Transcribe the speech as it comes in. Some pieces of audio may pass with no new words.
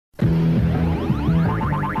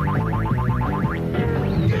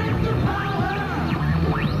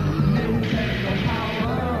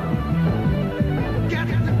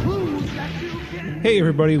Hey,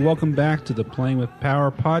 everybody, welcome back to the Playing with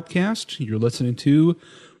Power podcast. You're listening to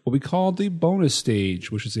what we call the bonus stage,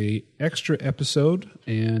 which is a extra episode.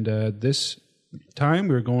 And this time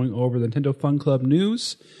we're going over the Nintendo Fun Club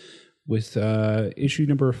news with issue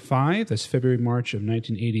number 5. That's February, March of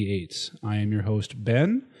 1988. I am your host,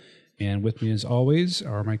 Ben. And with me, as always,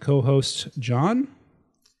 are my co-hosts, John.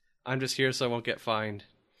 I'm just here so I won't get fined.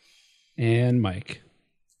 And Mike.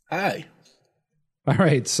 Hi. All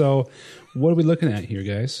right, so what are we looking at here,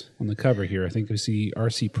 guys? On the cover here, I think we see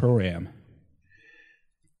RC Pro-Am.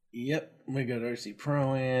 Yep, we got RC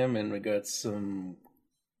Pro-Am, and we got some...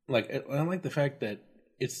 I like the fact that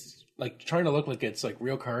it's like trying to look like it's like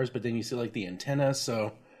real cars, but then you see like the antenna,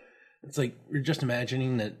 so it's like you're just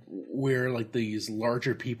imagining that we're like these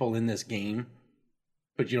larger people in this game,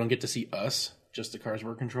 but you don't get to see us, just the cars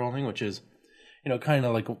we're controlling, which is, kind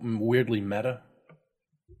of like weirdly meta.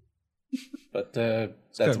 But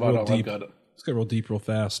that's about all I've got. It's got real deep, real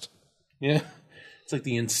fast. Yeah, it's like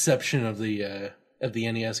the inception of the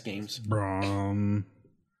NES games,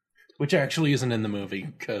 which actually isn't in the movie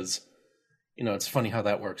because it's funny how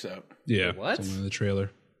that works out. Yeah, what? It's only in the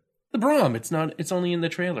trailer. The Brom, it's not. It's only in the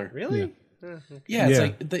trailer. Really? Yeah. Yeah, it's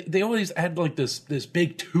like they always add like this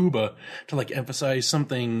big tuba to like emphasize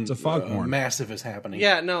something massive is happening.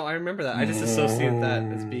 Yeah, no, I remember that. I just associated that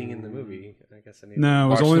as being in the movie. I guess I need No, it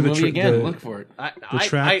was Watch only the movie again. Look for it. The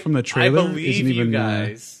track from the trailer. I believe isn't you even,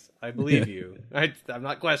 guys. I believe you. I'm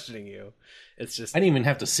not questioning you. It's just I didn't even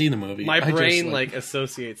have to see the movie. my brain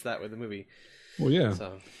associates that with the movie. Well, yeah.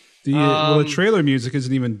 So The trailer music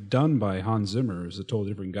isn't even done by Hans Zimmer. It's a totally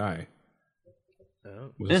different guy.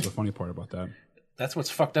 oh. That's the funny part about that. That's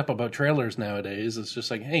what's fucked up about trailers nowadays. It's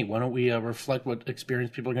just like, hey, why don't we reflect what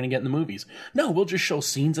experience people are going to get in the movies? No, we'll just show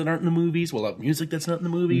scenes that aren't in the movies. We'll have music that's not in the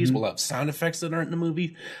movies. Mm-hmm. We'll have sound effects that aren't in the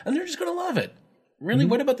movie. And they're just going to love it. Really?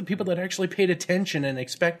 What about the people that actually paid attention and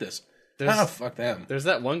expect this? Fuck them. There's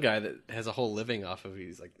that one guy that has a whole living off of.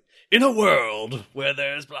 He's like, in a world where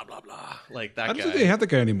there's blah blah blah, like that. I don't guy. think they have that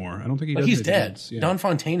guy anymore. I don't think he does. He's dead. Yeah. Don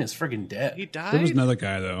Fontaine is friggin' dead. He died. There was another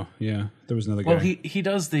guy though. Yeah, there was another guy. Well, he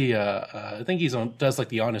does the. I think does like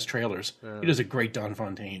the Honest Trailers. He does a great Don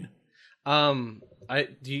Fontaine.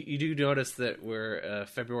 You do notice that we're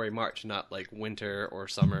February, March, not like winter or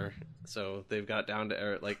summer. So they've got down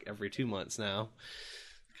to like every 2 months now.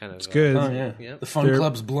 Kind of. It's good. Oh yeah, Yep. the Fun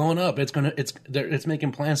Club's blowing up. It's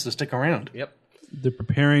making plans to stick around. Yep. They're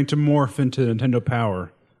preparing to morph into Nintendo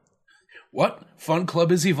Power. What? Fun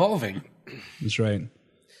Club is evolving. That's right.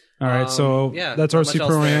 All right, so yeah, that's not RC much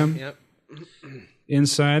else Pro-Am. there. Yep.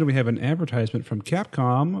 Inside, we have an advertisement from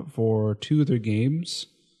Capcom for 2 of their games,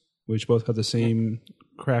 which both have the same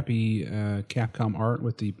crappy Capcom art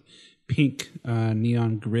with the pink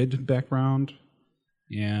neon grid background.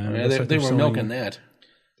 And Yeah, they were milking that.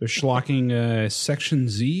 They're schlocking Section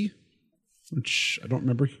Z, which I don't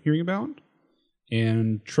remember hearing about,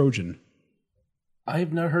 and Trojan. I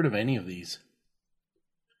have not heard of any of these.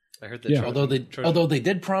 I heard that. Yeah. Although they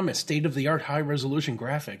did promise state-of-the-art high-resolution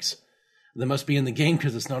graphics, they must be in the game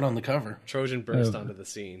because it's not on the cover. Trojan burst onto the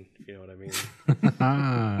scene, if you know what I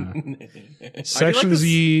mean. Section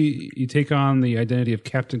Z, you take on the identity of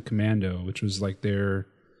Captain Commando, which was like their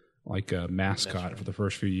mascot for the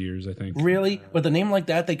first few years, I think. Really? With a name like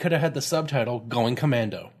that, they could have had the subtitle "Going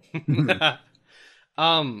Commando."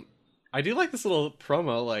 I do like this little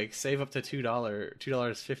promo, like save up to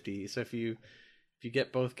 $2.50. So if you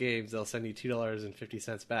get both games, they'll send you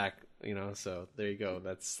 $2.50 back. So there you go.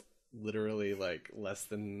 That's literally like less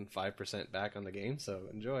than 5% back on the game. So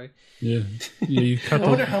enjoy. Yeah, you cut I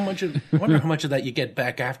wonder how much of that you get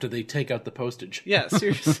back after they take out the postage. Yeah,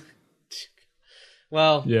 seriously.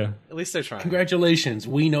 Well, yeah. At least they're trying. Congratulations,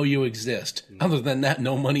 we know you exist. Other than that,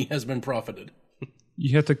 no money has been profited.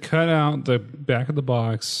 You have to cut out the back of the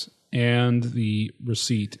box and the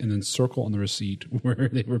receipt, and then circle on the receipt where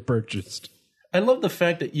they were purchased. I love the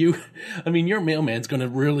fact that your mailman's going to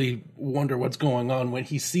really wonder what's going on when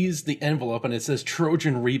he sees the envelope and it says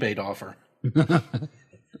Trojan rebate offer.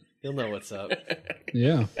 He'll know what's up.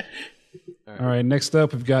 Yeah. All right, next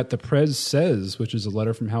up, we've got The Prez Says, which is a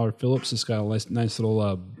letter from Howard Phillips. It's got a nice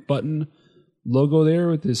little button logo there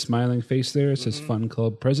with his smiling face there. It says Fun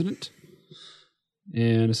Club President.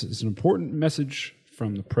 And it's an important message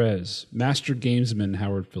from the Prez. Master Gamesman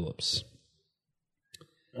Howard Phillips.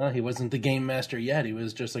 He wasn't the game master yet. He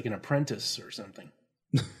was just like an apprentice or something.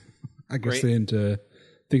 I guess they didn't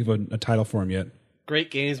think of a title for him yet. Great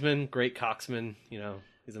gamesman, great coxman.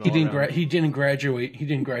 He's an He didn't graduate. He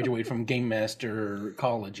didn't graduate from Game Master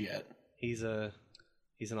College yet. He's an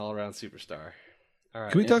all-around superstar. All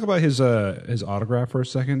right. Can we talk about his autograph for a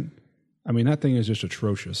second? I mean, that thing is just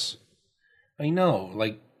atrocious. I know.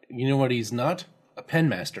 Like, you know what he's not? A pen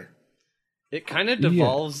master. It kind of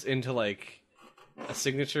devolves into like a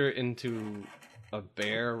signature into a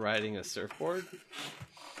bear riding a surfboard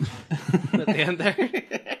at the end there.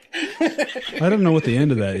 I don't know what the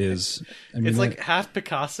end of that is. I mean, It's like half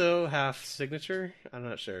Picasso, half signature. I'm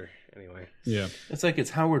not sure. Anyway, yeah. It's like it's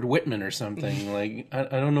Howard Whitman or something. Like, I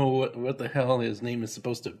don't know what the hell his name is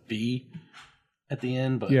supposed to be at the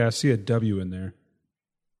end, but Yeah, I see a W in there.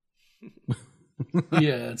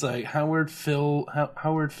 yeah, it's like Howard Phil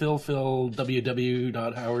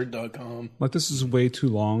www.howard.com. Like, this is way too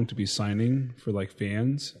long to be signing for like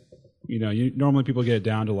fans. You know, normally people get it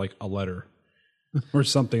down to like a letter or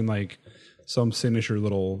something, like some signature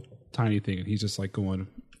little tiny thing, and he's just like going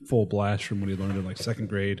full blast from what he learned in like second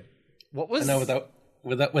grade. what was I know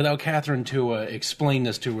without Catherine to explain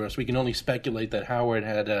this to us, we can only speculate that Howard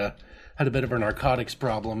had a bit of a narcotics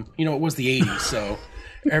problem. You know, it was the 80s, so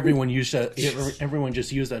everyone used that. Everyone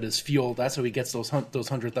just used that as fuel. That's how he gets those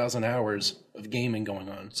 100,000 hours of gaming going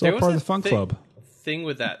on. It's all part of the fun club. thing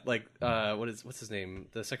with that? Like, what's his name?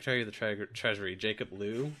 The Secretary of the Treasury, Jacob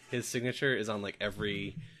Lew. His signature is on like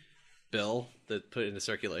every bill that put into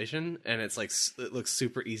circulation, and it's like it looks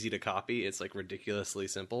super easy to copy. It's like ridiculously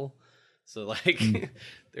simple. So like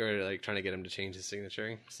they were like trying to get him to change his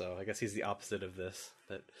signature. So I guess he's the opposite of this.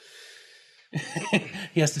 But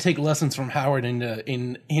He has to take lessons from Howard in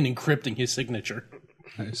encrypting his signature.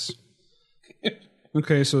 Nice.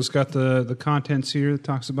 Okay, so it's got the contents here that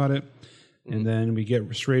talks about it, and then we get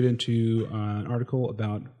straight into an article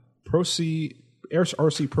about RC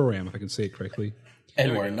Pro-Am, if I can say it correctly.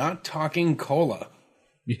 And we're not talking cola.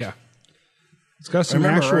 Yeah. It's got some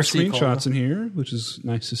Remember actual RC screenshots in here, which is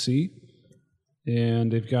nice to see.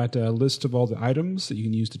 And they've got a list of all the items that you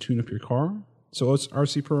can use to tune up your car. So it's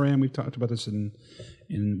RC Pro-Am. We've talked about this in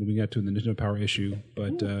when we got to the Nintendo Power issue,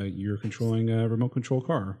 but you're controlling a remote control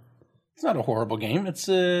car. It's not a horrible game. It's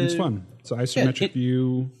fun. It's an isometric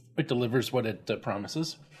view. It delivers what it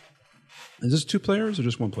promises. Is this 2 players or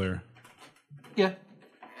just 1 player? Yeah.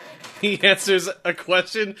 he answers a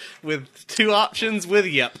question with 2 options with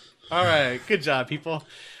yep. All right, good job, people.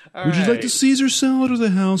 All Would you right. like the Caesar salad or the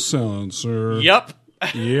house salad, sir? Yep.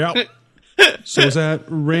 Yep. So is that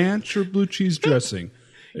ranch or blue cheese dressing?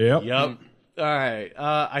 Yep. Yep. All right.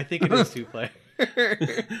 I think it is 2 player.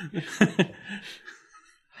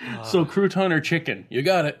 So crouton or chicken? You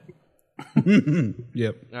got it.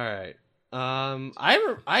 Yep. All right.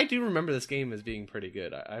 I do remember this game as being pretty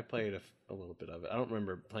good. I played a little bit of it. I don't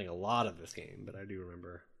remember playing a lot of this game, but I do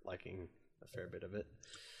remember liking a fair bit of it.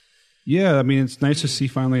 Yeah, I mean, it's nice to see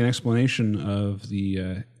finally an explanation of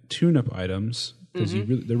the tune-up items, because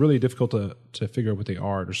they're really difficult to figure out what they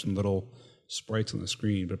are. There's some little sprites on the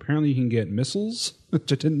screen, but apparently you can get missiles,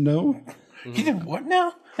 which I didn't know. You did what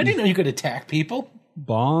now? I didn't know you could attack people.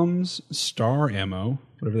 Bombs, star ammo,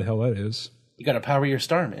 whatever the hell that is, You got to power your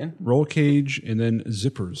star, man. roll cage, and then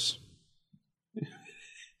zippers.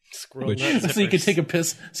 Scroll Which- nut So you can zippers. take a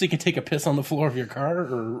piss. So you can take a piss on the floor of your car,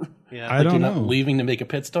 or Yeah. I you're don't not know. leaving to make a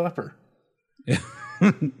pit stop, or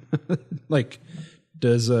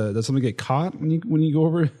Does something get caught when you go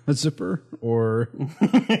over a zipper, or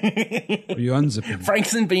are you unzipping?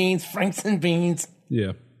 Franks and beans.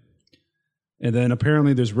 Yeah. And then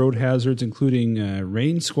apparently there's road hazards, including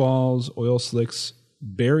rain squalls, oil slicks,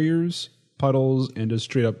 barriers, puddles, and just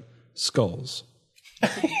straight up skulls.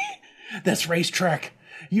 This racetrack.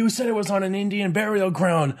 You said it was on an Indian burial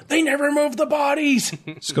ground. They never moved the bodies.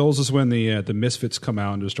 Skulls is when the misfits come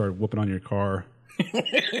out and just start whooping on your car.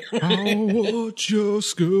 I want your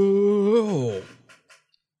skull.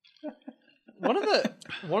 One of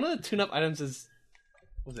the tune-up items is,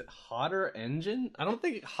 was it hotter engine? I don't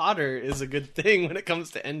think hotter is a good thing when it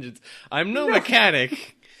comes to engines. I'm no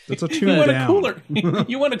mechanic. That's a You tune want a down. cooler.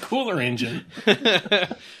 You want a cooler engine.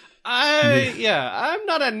 I'm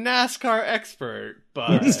not a NASCAR expert,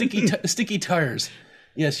 but Sticky tires.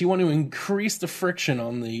 Yes, you want to increase the friction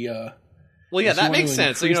on the. well, yeah, Yes, you that want makes to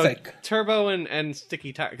sense. So, increase that- turbo and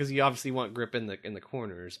sticky tire, because you obviously want grip in the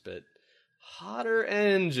corners, but hotter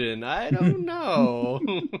engine, I don't know.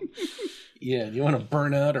 Yeah, you want to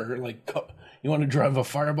burn out or you want to drive a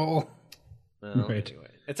fireball. Well, Right. anyway.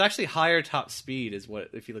 It's actually higher top speed is what,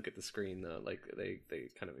 if you look at the screen though, like they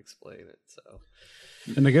kind of explain it. So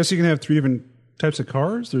And I guess you can have 3 different types of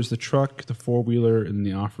cars. There's the truck, the 4-wheeler, and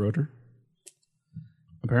the off-roader.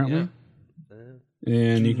 Apparently. yeah.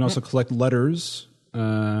 And you can also collect letters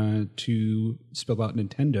to spell out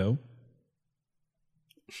Nintendo.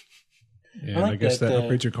 And I like guess that, that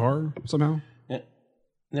upgrades your car somehow. Yeah. And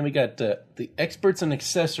then we got the experts and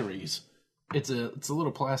accessories. It's a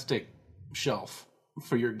little plastic shelf,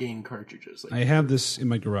 for your game cartridges. Like, I have this in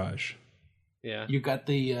my garage. Yeah. you got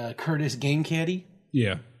the Curtis Game Caddy.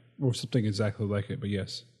 Yeah, or something exactly like it, but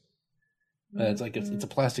yes. It's like it's a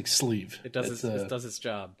plastic sleeve. It does its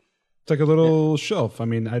job. It's like a little shelf. I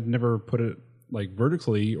mean, I'd never put it like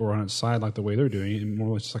vertically or on its side like the way they're doing it.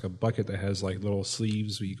 More like just like a bucket that has like little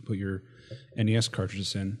sleeves where you can put your NES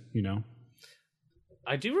cartridges in, you know?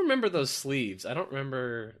 I do remember those sleeves. I don't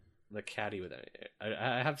remember the caddy with it.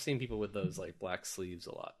 I have seen people with those like black sleeves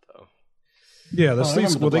a lot, though. Yeah, the I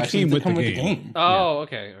sleeves, remember well, the they came black with sleeves the that come game. Oh,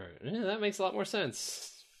 okay. All right. Yeah, that makes a lot more sense.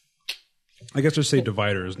 I guess they're say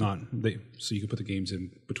dividers, not they, so you can put the games in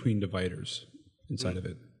between dividers inside of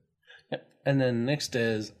it. Yep. And then next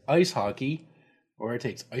is ice hockey, where it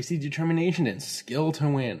takes icy determination and skill to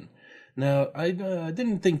win. Now, I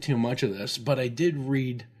didn't think too much of this, but I did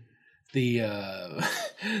read the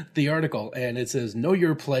the article, and it says, know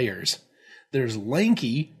your players. There's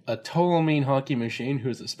Lanky, a total main hockey machine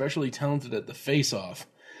who's especially talented at the face-off.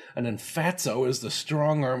 And then Fatso is the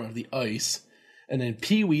strong arm of the ice. And then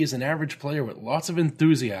Pee-wee is an average player with lots of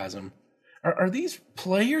enthusiasm. Are these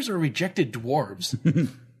players or rejected dwarves?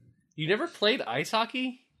 You never played ice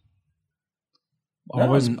hockey?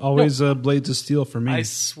 Always Blades of Steel for me. I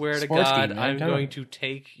swear to Sports God, game, man. I'm Come going on. to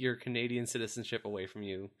take your Canadian citizenship away from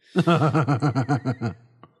you.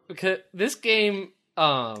 Because this game,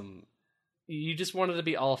 you just wanted to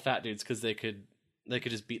be all fat dudes because they could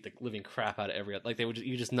just beat the living crap out of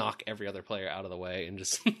you just knock every other player out of the way and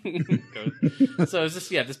just go. So it's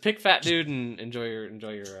just pick fat dude and enjoy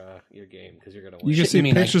your game because you're gonna win. You can Shit, see you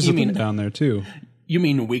mean like- pictures you of them mean- down there too. You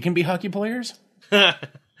mean we can be hockey players?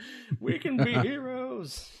 We can be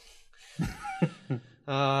heroes.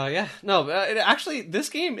 Actually, this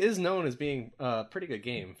game is known as being a pretty good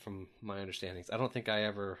game from my understandings. I don't think I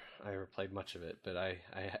ever played much of it, but I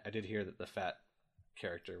did hear that the fat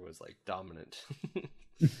character was like dominant.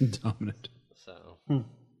 Dominant. So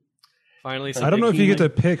finally, I don't know if you get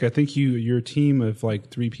something- to pick. I think your team of like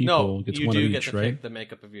 3 people No, gets you one do of get each, to right? pick the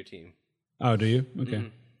makeup of your team. Oh, do you? Okay.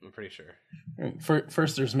 Mhm, I'm pretty sure.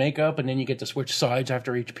 First there's makeup, and then you get to switch sides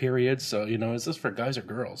after each period. So, is this for guys or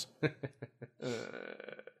girls?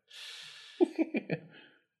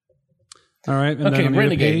 All right, and Okay, then on the other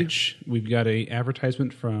Renegade. page, we've got a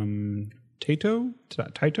advertisement from Taito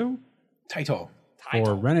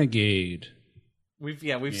for Renegade. We've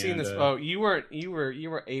seen this. And, Oh, you were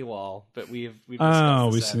AWOL, but we've Oh,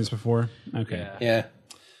 discussed we've seen this before. Okay. Yeah. Yeah.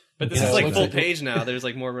 But this Yeah, is it like looks full like it. page now. There's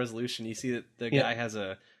like more resolution. You see that the Yeah. guy has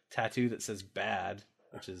a tattoo that says "bad,"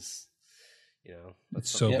 which is, That's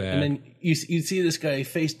so Yeah, bad. and then you see this guy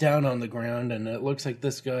face down on the ground, and it looks like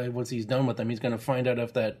this guy, once he's done with them, he's going to find out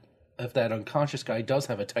if that unconscious guy does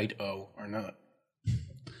have a tight O or not.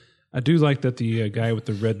 I do like that the guy with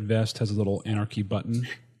the red vest has a little anarchy button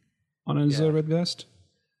on his red vest.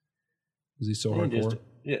 Is he so And hardcore?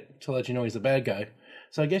 to let you know he's the bad guy.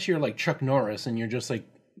 So I guess you're like Chuck Norris, and you're just like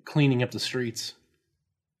cleaning up the streets.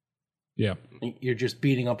 Yeah. You're just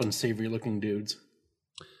beating up unsavory-looking dudes.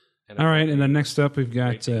 All right, and then next up, we've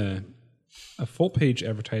got a full-page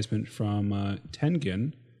advertisement from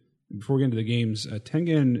Tengen. Before we get into the games,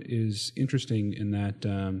 Tengen is interesting in that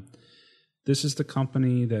this is the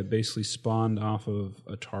company that basically spawned off of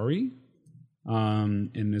Atari,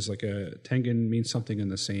 and is like Tengen means something in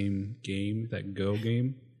the same game, that Go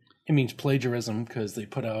game. It means plagiarism because they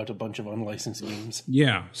put out a bunch of unlicensed games.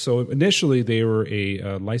 Yeah, so initially they were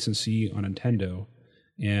a licensee on Nintendo,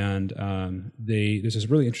 and there's this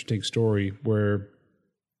really interesting story where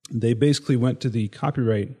they basically went to the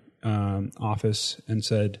copyright office and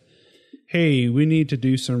said, hey, we need to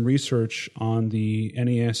do some research on the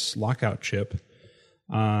NES lockout chip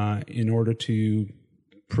in order to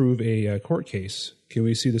prove a court case. Can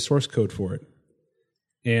we see the source code for it?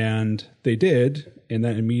 And they did, and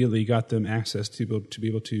that immediately got them access to be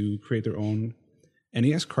able to create their own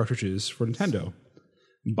NES cartridges for Nintendo,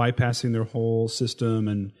 bypassing their whole system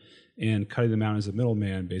and cutting them out as a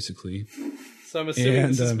middleman, basically. So I'm assuming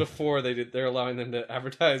this is And, before they're allowing them to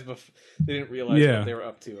advertise. They didn't realize what they were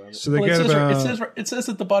up to. On it. So they Well, get about it says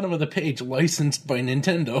at the bottom of the page, licensed by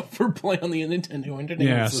Nintendo for play on the Nintendo Entertainment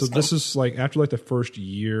yeah. So System. this is like after like the first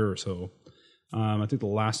year or so. I think the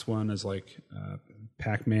last one is like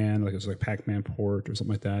Pac-Man, like it was like Pac-Man port or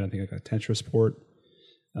something like that. I think like a Tetris port.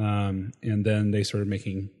 And then they started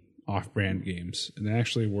making off-brand games, and they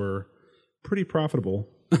actually were pretty profitable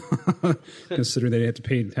considering they didn't have to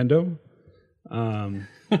pay Nintendo.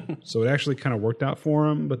 So it actually kind of worked out for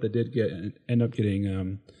them, but they did end up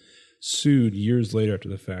getting sued years later after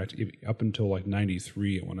the fact, up until like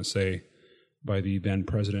 '93, I want to say, by the then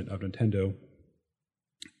president of Nintendo,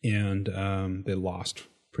 and they lost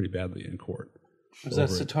pretty badly in court. Was that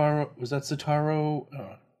Satoru? Was that Satoru?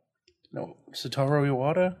 No, Satoru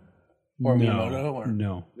Iwata or Miyamoto? Or?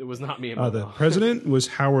 No, It was not Miyamoto. the president was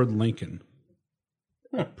Howard Lincoln,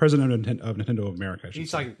 president of Nintendo of America. I should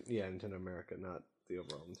He's say. talking, Nintendo America, not the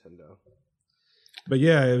overall Nintendo. But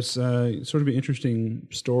yeah, it was sort of an interesting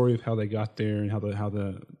story of how they got there and how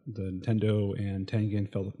the Nintendo and Tengen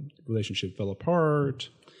relationship fell apart,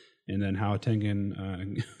 and then how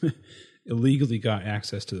Tengen illegally got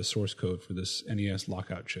access to the source code for this NES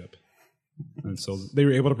lockout chip, and so they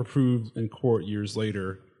were able to prove in court years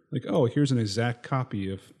later, like, oh, here's an exact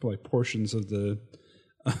copy of like portions of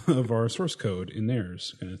of our source code in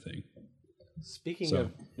theirs, kind of thing. Speaking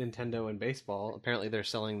of Nintendo and baseball, apparently they're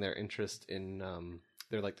selling their interest in.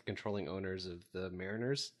 They're like the controlling owners of the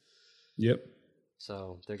Mariners. Yep.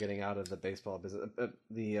 So they're getting out of the baseball business.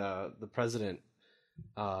 The president,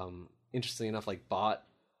 interestingly enough, like bought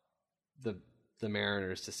the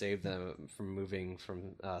Mariners to save them from moving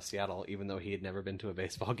from Seattle, even though he had never been to a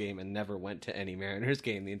baseball game and never went to any Mariners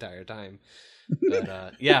game the entire time.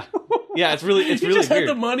 But yeah, it's really He really just weird. had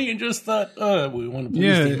the money and just thought, we want to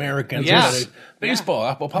please the Americans. Yeah. So baseball,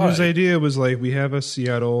 apple pie. His idea was like, we have a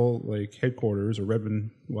Seattle like headquarters or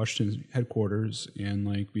Redmond, Washington headquarters, and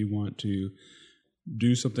like we want to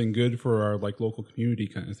do something good for our like local community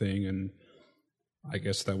kind of thing. And I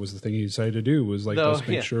guess that was the thing he decided to do, was like, let's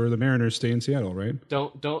make sure the Mariners stay in Seattle, right?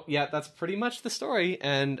 Yeah, that's pretty much the story.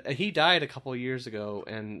 And he died a couple of years ago,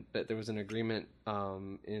 but there was an agreement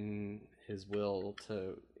in his will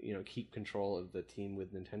to keep control of the team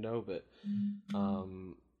with Nintendo, but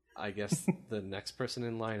I guess the next person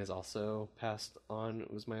in line has also passed on,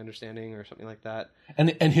 was my understanding, or something like that.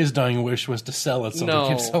 And his dying wish was to sell it, so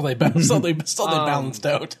they balanced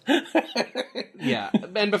out. Yeah,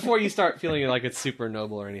 and before you start feeling like it's super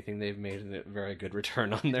noble or anything, they've made a very good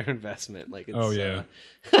return on their investment. Like, it's,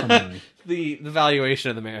 the valuation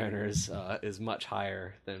of the Mariners is much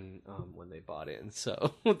higher than when they bought in,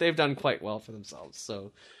 so they've done quite well for themselves.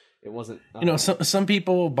 So it wasn't. Some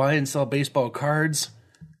people buy and sell baseball cards.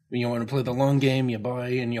 When you want to play the long game, you buy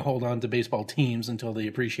and you hold on to baseball teams until they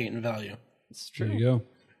appreciate in value. It's true. There you go.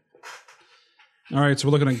 All right, so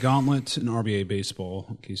we're looking at Gauntlet and RBI Baseball,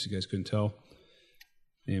 in case you guys couldn't tell.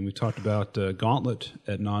 And we talked about Gauntlet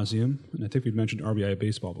ad nauseum, and I think we've mentioned RBI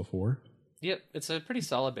Baseball before. Yep, it's a pretty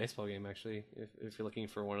solid baseball game, actually, if you're looking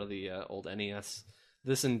for one of the old NES.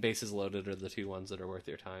 This and Bases Loaded are the two ones that are worth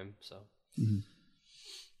your time. So. Mm-hmm.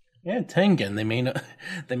 Yeah, Tengen.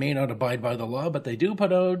 They may not abide by the law, but they do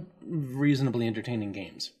put out reasonably entertaining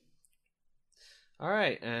games. All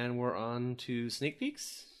right, and we're on to sneak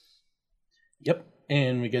peeks. Yep,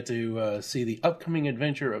 and we get to see the upcoming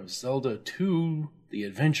adventure of Zelda 2: The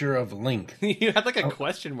Adventure of Link. You had like a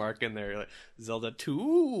question mark in there, like Zelda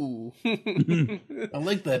 2. I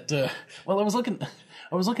like that. Well, I was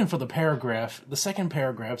looking for the paragraph. The second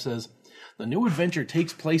paragraph says, "The new adventure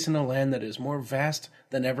takes place in a land that is more vast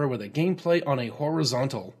than ever, with a gameplay on a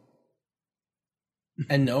horizontal."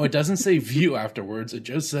 And no, it doesn't say view afterwards. It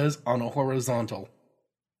just says on a horizontal.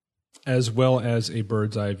 As well as a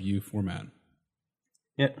bird's eye view format.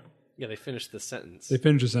 Yeah. Yeah, they finished the sentence. They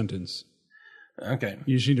finished a sentence. Okay.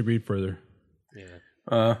 You just need to read further.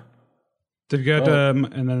 Yeah. They've got,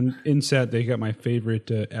 and then inset, they got my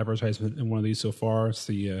favorite advertisement in one of these so far. It's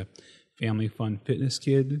the Family Fun Fitness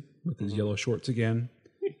Kid with his yellow shorts again,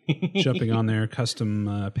 jumping on their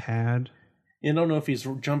custom pad. You don't know if he's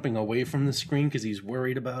jumping away from the screen because he's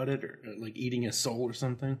worried about it, or like eating his soul or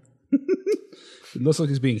something. It looks like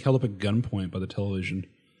he's being held up at gunpoint by the television.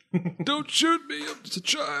 Don't shoot me! I'm just a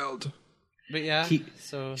child. But yeah,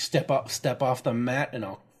 so step off the mat, and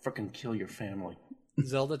I'll freaking kill your family.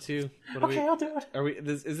 Zelda 2. Okay, I'll do it. Are we?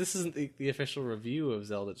 This isn't the official review of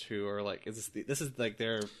Zelda 2, or like this is like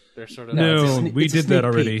their sort of No, we did that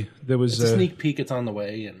already. There was a sneak peek. It's on the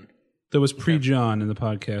way, and there was pre-John in the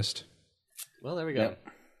podcast. Well, there we go.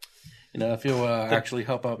 Yeah. If you'll actually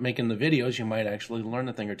help out making the videos, you might actually learn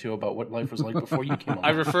a thing or two about what life was like before you came on. I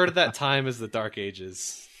refer to that time as the Dark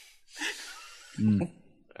Ages.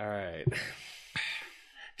 All right.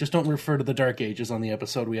 Just don't refer to the Dark Ages on the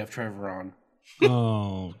episode we have Trevor on.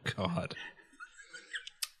 Oh, God.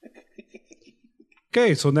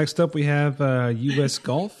 Okay, so next up we have U.S.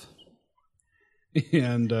 Golf,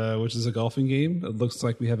 and which is a golfing game. It looks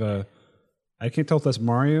like we have I can't tell if that's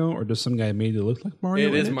Mario or does some guy made it look like Mario.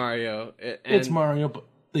 It is Mario. It's Mario, but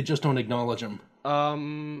they just don't acknowledge him.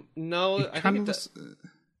 No, I think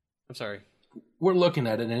I'm sorry. We're looking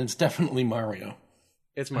at it, and it's definitely Mario.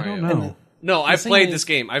 It's Mario. I don't know. No, I've played this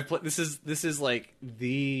game. This is like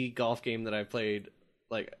the golf game that I've played.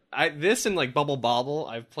 Like this and like Bubble Bobble,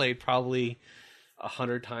 I've played probably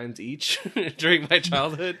 100 times each during my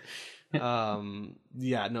childhood.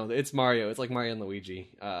 Yeah, no, it's Mario. It's like Mario and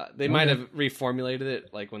Luigi. They might have reformulated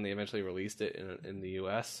it like when they eventually released it in the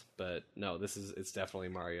US, but no, it's definitely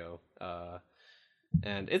Mario.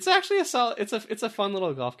 And it's actually it's a fun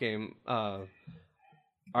little golf game.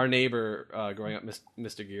 Our neighbor growing up,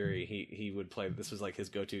 Mr. Geary, he would play. This was like his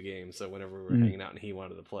go-to game. So whenever we were hanging out and he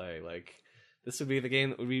wanted to play, like this would be the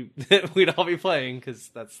game that we'd all be playing because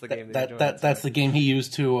that's the game that's the game he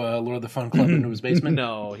used to lure the fun club into his basement.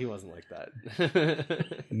 No, he wasn't like that.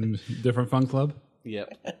 Different fun club.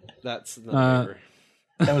 Yep, that's the neighbor.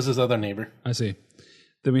 That was his other neighbor. I see.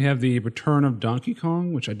 Then we have the Return of Donkey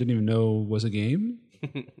Kong, which I didn't even know was a game.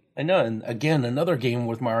 I know, and again, another game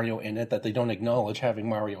with Mario in it that they don't acknowledge having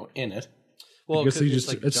Mario in it. Well, I guess they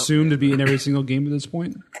just assume to be in every single game at this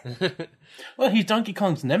point. Well, he's Donkey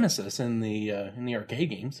Kong's nemesis in the arcade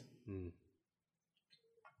games.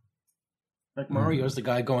 Like Mario's the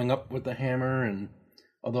guy going up with the hammer, and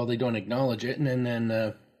although they don't acknowledge it, and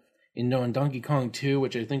then in Donkey Kong 2,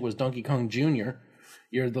 which I think was Donkey Kong Jr.,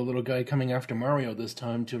 you're the little guy coming after Mario this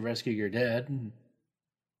time to rescue your dad.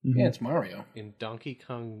 Yeah, it's Mario. In Donkey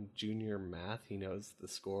Kong Jr. Math, he knows the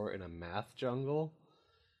score in a math jungle.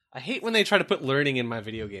 I hate when they try to put learning in my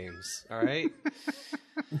video games, all right?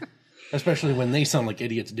 Especially when they sound like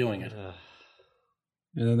idiots doing it.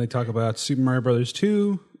 And then they talk about Super Mario Brothers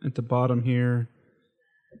 2 at the bottom here.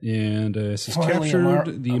 And it says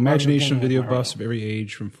captured the imagination of video buffs of every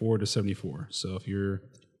age from 4 to 74. So if you're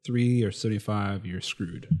 3 or 75, you're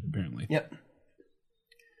screwed, apparently. Yep.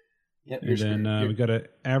 And then we got an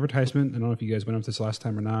advertisement. I don't know if you guys went up this last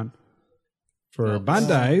time or not. For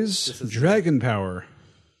Bandai's Dragon Power.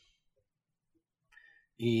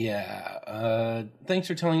 Yeah. Thanks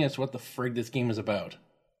for telling us what the frig this game is about.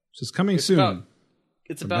 So it's coming soon.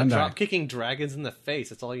 It's about drop kicking dragons in the face.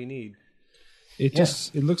 That's all you need. It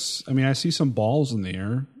looks, I mean, I see some balls in the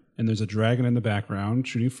air, and there's a dragon in the background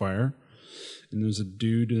shooting fire, and there's a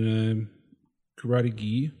dude in a karate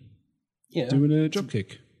gi doing a jump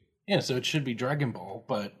kick. Yeah, so it should be Dragon Ball,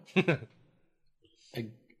 but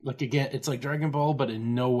like again, it's like Dragon Ball, but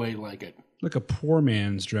in no way like it. Like a poor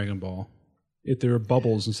man's Dragon Ball, if there were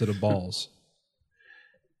bubbles instead of balls.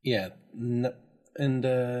 Yeah, and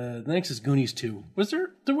the next is Goonies 2.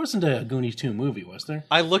 There wasn't a Goonies 2 movie, was there?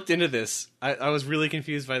 I looked into this. I was really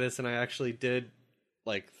confused by this, and I actually did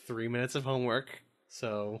like 3 minutes of homework.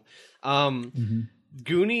 So,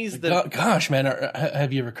 Goonies. Gosh, man,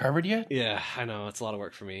 have you recovered yet? Yeah, I know it's a lot of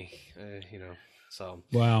work for me. So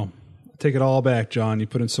wow, take it all back, John. You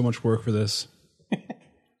put in so much work for this.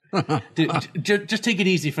 Just take it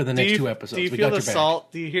easy for the next 2 episodes. Do you feel the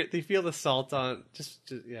salt? Do you feel the salt on?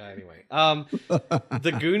 Yeah. Anyway,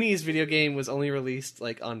 the Goonies video game was only released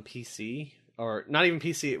like on PC, or not even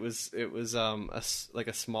PC. It was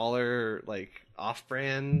a smaller like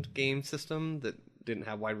off-brand game system that didn't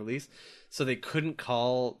have wide release, so they couldn't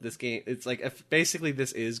call this game. It's like basically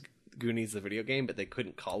this is Goonies the video game, but they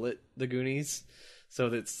couldn't call it the Goonies. So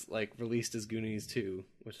it's like released as Goonies 2,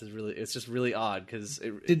 which is it's just really odd because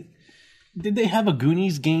did they have a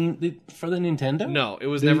Goonies game for the Nintendo? No, it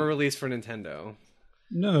was never released for Nintendo.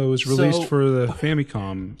 No, it was released for the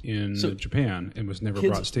Famicom in Japan and was never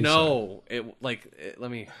brought stateside. No,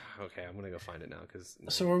 let me. Okay, I'm gonna go find it now because.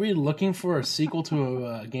 So, are we looking for a sequel to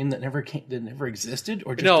a game that never existed,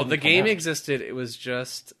 or just no? The game existed. It was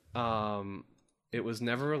just. It was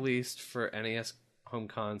never released for NES home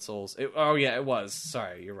consoles. It was.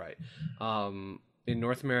 Sorry, you're right. In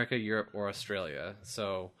North America, Europe, or Australia.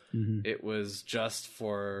 So it was just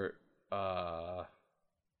for.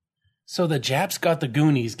 So the Japs got the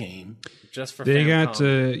Goonies game. Just for they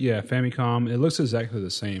Famicom. got Famicom. It looks exactly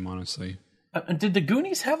the same, honestly. Did the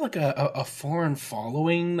Goonies have like a foreign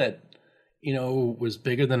following that was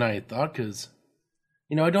bigger than I thought? Because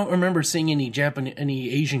I don't remember seeing any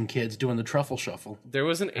Asian kids doing the truffle shuffle. There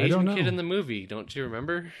was an Asian kid in the movie. Don't you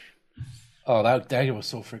remember? Oh, that was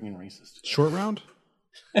so freaking racist. Short Round.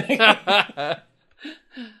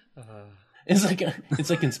 It's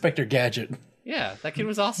like Inspector Gadget. Yeah, that kid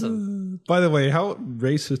was awesome. By the way, how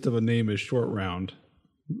racist of a name is Short Round?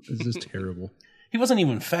 It's just terrible. He wasn't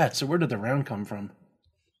even fat, so where did the round come from?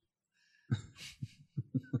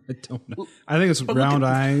 I don't know. I think it's round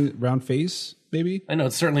eye, round face, maybe. I know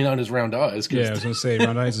it's certainly not his round eyes. Yeah, I was going to say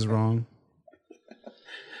round eyes is wrong.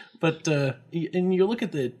 But and you look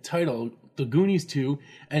at the title, The Goonies 2,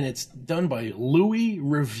 and it's done by Louis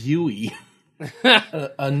Reviewy.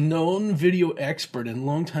 a known video expert and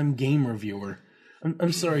longtime game reviewer.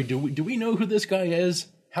 I'm sorry. Do we know who this guy is?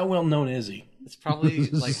 How well known is he? It's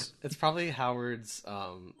probably Howard's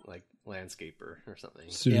like landscaper or something.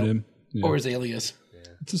 Pseudonym. Yeah. Or his alias.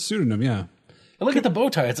 It's a pseudonym, yeah. And look at the bow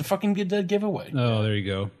tie. It's a fucking good giveaway. Oh, there you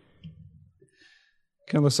go.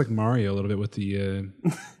 Kind of looks like Mario a little bit with the...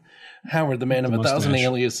 Howard, the man of The 1,000 mustache.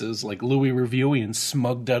 aliases, like Louis Reviewey and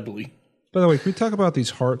Smug Dudley. By the way, can we talk about these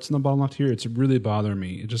hearts in the bottom left here? It's really bothering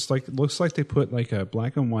me. It just like looks like they put like a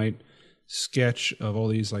black and white sketch of all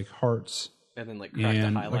these like hearts, And then like crack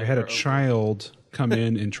and the highlighter like I had a over. child come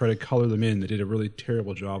in and try to color them in. They did a really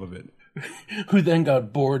terrible job of it. Who then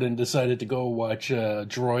got bored and decided to go watch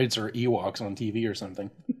droids or Ewoks on TV or something.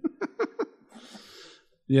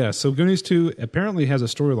 Yeah, so Goonies 2 apparently has a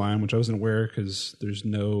storyline, which I wasn't aware because there's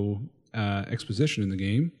no exposition in the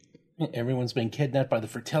game. Everyone's been kidnapped by the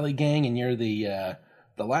Fratelli gang, and you're the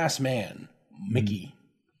last man, Mickey.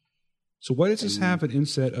 So why does this have an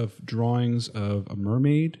inset of drawings of a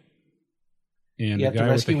mermaid and You a have to guy with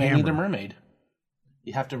a rescue Annie the hammer? Mermaid.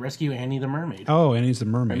 You have to rescue Annie the Mermaid. Oh, Annie's the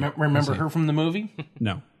mermaid. Remember her from the movie?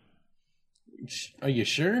 No. Are you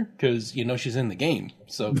sure? Because you know she's in the game,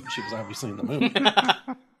 so she was obviously in the movie.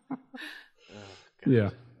 Yeah.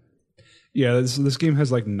 Yeah, this game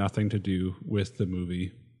has like nothing to do with the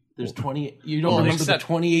movie. There's 20. You don't remember the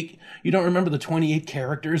 28. You don't remember the 28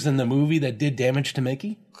 characters in the movie that did damage to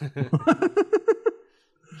Mickey?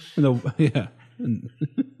 No, yeah. You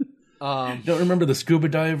don't remember the scuba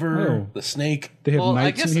diver, Oh. the snake? They have Well, I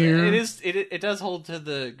knights guess in here. it does hold to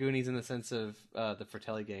the Goonies in the sense of the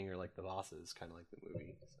Fratelli gang are like the bosses, kind of like the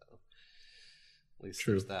movie. So at least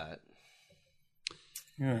True. there's that.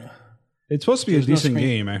 Yeah. It's supposed to be There's a no decent screen.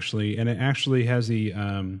 game, actually, and it actually has the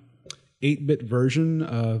 8-bit version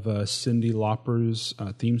of Cyndi Lauper's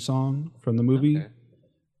theme song from the movie, Okay.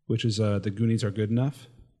 which is The Goonies Are Good Enough.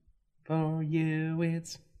 For you,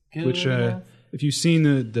 it's good Which, enough. if you've seen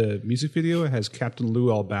the music video, it has Captain Lou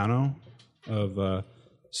Albano of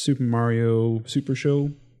Super Mario Super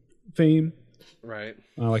Show fame, Right.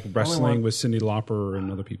 like wrestling want- with Cyndi Lauper and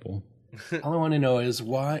other people. All I want to know is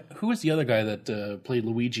why. Who was the other guy that played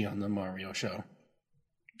Luigi on the Mario show?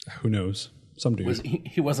 Who knows? Some dude.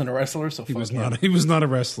 He wasn't a wrestler, so He fuck was him. not. He was not a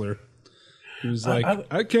wrestler. He was like, I-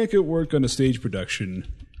 I can't get work on a stage production,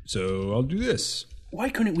 so I'll do this. Why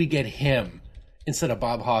couldn't we get him instead of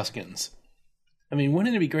Bob Hoskins? I mean,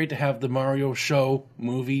 wouldn't it be great to have the Mario show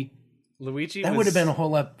movie? Luigi That was, would have been a whole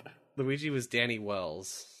lot. Luigi was Danny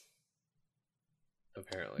Wells.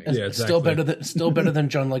 Apparently. Yeah, exactly. Still better than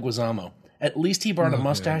John Leguizamo. At least he brought a Okay.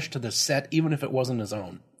 mustache to the set, even if it wasn't his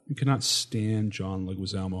own. You cannot stand John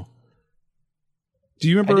Leguizamo. Do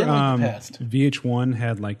you I remember did like the past. VH1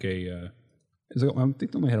 had like a? I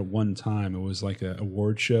think they only had it one time. It was like a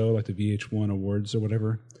award show, like the VH1 Awards or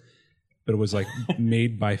whatever. But it was like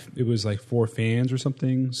made by. It was like for fans or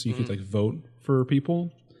something, so you could like vote for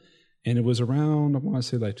people. And it was around, I want to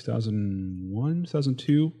say like 2001,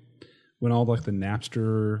 2002, when all like the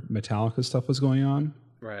Napster Metallica stuff was going on.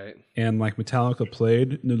 Right. And like Metallica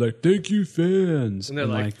played, and they're like, "Thank you, fans," And they're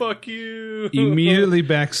like, fuck you. immediately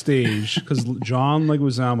backstage because John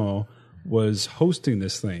Leguizamo was hosting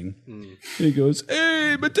this thing. And he goes,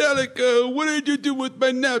 "Hey, Metallica, what did you do with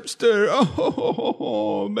my Napster?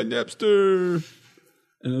 Oh, my Napster!"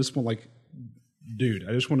 And I just went like, "Dude,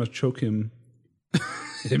 I just want to choke him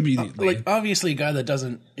immediately." Like obviously, a guy that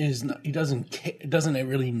doesn't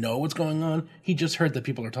really know what's going on. He just heard that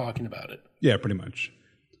people are talking about it. Yeah, pretty much.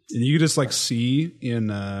 And you could just like see in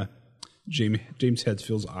James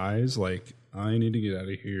Hetfield's eyes, like, I need to get out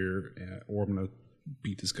of here, or I'm gonna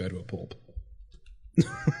beat this guy to a pulp.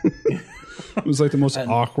 It was like the most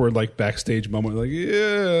awkward like backstage moment. Like,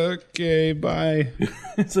 yeah, okay, bye.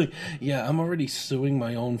 It's like, yeah, I'm already suing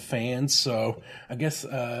my own fans, so I guess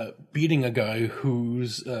beating a guy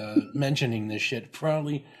who's mentioning this shit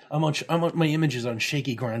probably my image is on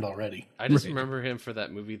shaky ground already. I just remember him for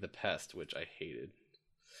that movie The Pest, which I hated.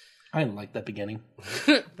 I like that beginning.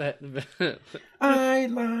 That I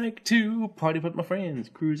like to party with my friends,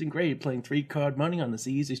 cruising great, playing 3-card money on this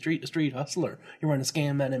easy street, a street hustler. You run a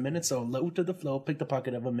scam man in minutes, so low to the flow, pick the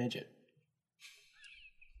pocket of a midget.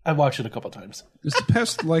 I watched it a couple times. Is The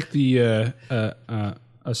Pest like the a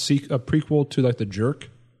prequel to like The Jerk?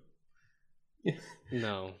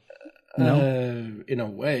 no. In a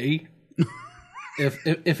way,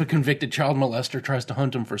 if a convicted child molester tries to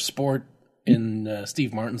hunt him for sport in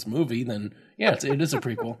Steve Martin's movie, then yeah, it is a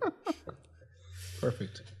prequel.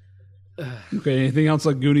 Perfect. Okay, anything else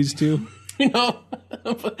like Goonies 2? You know,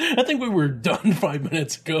 I think we were done 5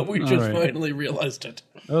 minutes ago. We just right. finally realized it.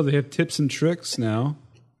 Oh, they have tips and tricks now.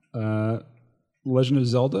 Legend of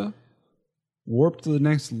Zelda. Warp to the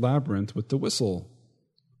next labyrinth with the whistle.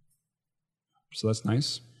 So that's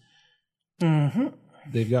nice. Mm-hmm.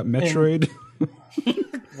 They've got Metroid.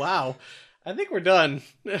 Wow. I think we're done.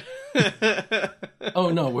 Oh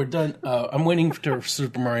no, we're done. I'm waiting for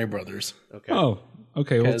Super Mario Brothers. Okay. Oh,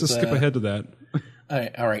 okay. Well, let's just skip ahead to that.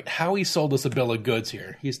 All right. Howie sold us a bill of goods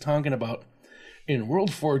here. He's talking about in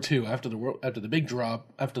World War II, after the big drop,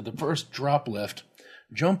 after the first drop lift,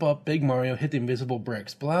 jump up, Big Mario, hit the invisible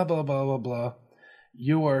bricks. Blah blah blah blah blah.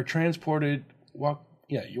 You are transported.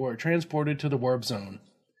 You are transported to the warp zone,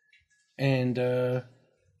 and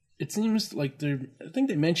it seems like I think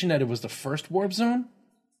they mentioned that it was the first warp zone,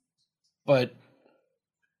 but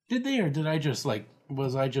did they, or did I just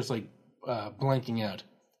was I just blanking out?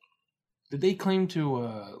 Did they claim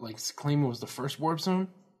to claim it was the first warp zone?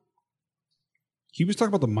 He was talking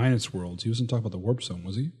about the minus worlds. He wasn't talking about the warp zone,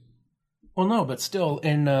 was he? Well, no, but still,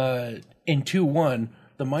 in 2-1,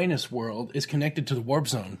 the minus world is connected to the warp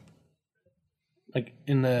zone. Like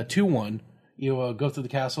in 2-1, you go through the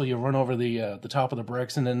castle, you run over the top of the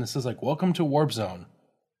bricks, and then this is like, welcome to warp zone.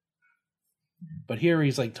 But here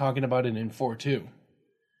he's talking about it in 4-2.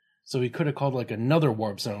 So he could have called another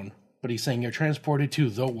warp zone, but he's saying you're transported to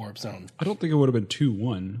the warp zone. I don't think it would have been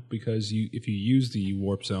 2-1 because if you use the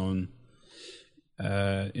warp zone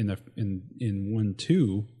in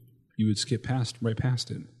 1-2, you would skip right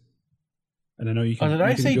past it. And I know you can. Oh, did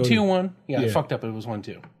I say 2-1? Yeah, Yeah. I fucked up. It was 1-2.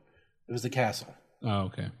 It was the castle. Oh,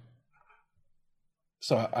 okay.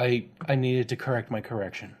 So I needed to correct my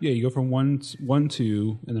correction. Yeah, you go from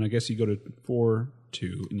 1-2, and then I guess you go to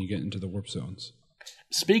 4-2, and you get into the warp zones.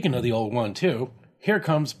 Speaking of the old 1-2, here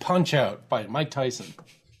comes Punch Out by Mike Tyson.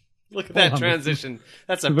 Look at that transition.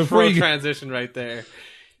 That's a Before you get- transition right there.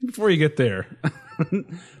 Before you get there,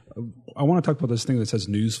 I want to talk about this thing that says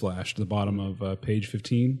Newsflash at the bottom of page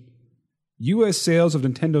 15. U.S. sales of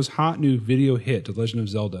Nintendo's hot new video hit, The Legend of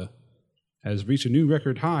Zelda, has reached a new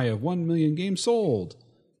record high of 1 million games sold.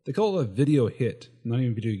 They call it a video hit, not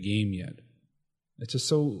even a video game yet. It's just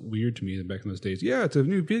so weird to me that back in those days. Yeah, it's a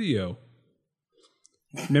new video.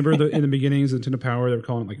 Remember in the beginnings of Nintendo Power, they were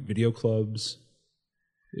calling it video clubs.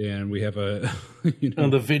 And we have a,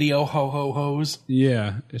 The video ho-ho-hos.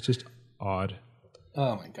 Yeah, it's just odd.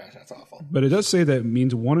 Oh my gosh, that's awful. But it does say that it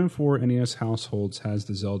means 1 in 4 NES households has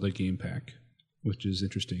the Zelda game pack, which is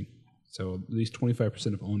interesting. So at least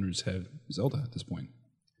 25% of owners have Zelda at this point.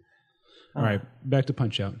 All right, back to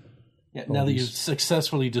Punch-Out. Yeah, now that you've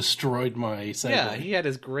successfully destroyed my segue. Yeah, he had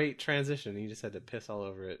his great transition. He just had to piss all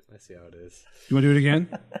over it. I see how it is. You want to do it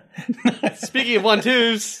again? Speaking of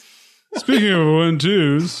 1-2s, Speaking of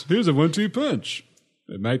 1-2s, here's a 1-2 punch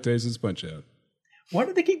at Mike Tyson's Punch-Out. Why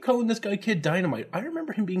do they keep calling this guy Kid Dynamite? I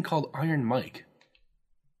remember him being called Iron Mike.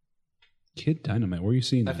 Kid Dynamite, where are you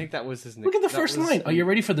seeing that? I think that was his Look at the first line. Are you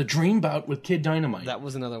ready for the dream bout with Kid Dynamite? That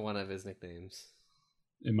was another one of his nicknames.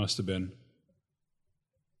 It must have been.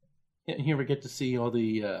 Yeah, and here we get to see all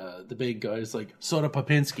the big guys like Soda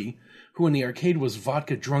Popinski, who in the arcade was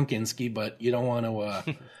Vodka Drunkinski, but you don't want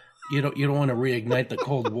to you don't want to reignite the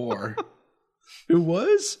Cold War. It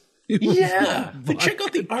was? Yeah, check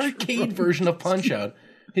out the arcade version of Punch Out.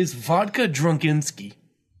 His Vodka Drunkinski.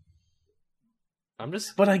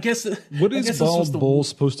 But I guess What I is guess this Bald was the Bull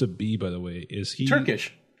supposed to be, by the way? Is he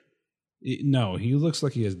Turkish? No, he looks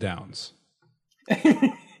like he has Downs.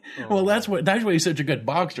 Well, that's why he's such a good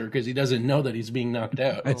boxer, because he doesn't know that he's being knocked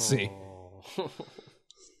out. Let's see.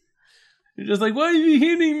 You're just like, why are you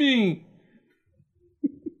hitting me?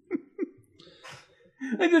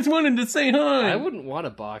 I just wanted to say hi. I wouldn't want to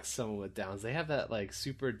box someone with Downs. They have that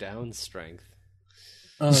super Downs strength.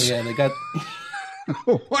 Oh yeah, they got.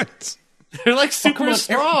 What? They're super come on,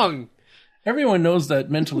 strong. Everyone knows that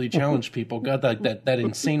mentally challenged people got that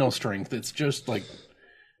insano strength. It's just like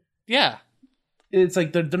Yeah. it's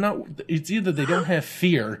like they're not. It's either they don't have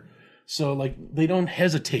fear, so they don't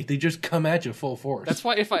hesitate. They just come at you full force. That's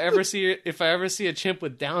why if I ever see a chimp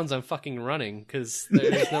with Downs, I'm fucking running, because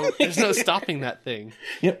there's no stopping that thing.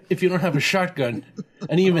 Yep. If you don't have a shotgun,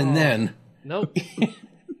 and even then, Nope.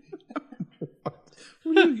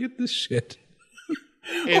 Where do you get this shit?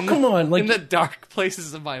 come on, in the dark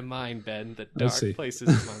places of my mind, Ben. The dark see. places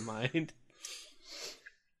of my mind.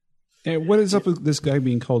 And what is up with this guy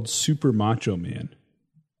being called Super Macho Man?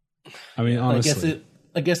 I mean, honestly.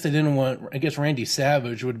 I guess they didn't want. I guess Randy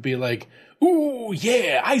Savage would be like, "Ooh,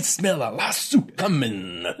 yeah, I smell a lawsuit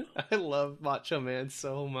coming." I love Macho Man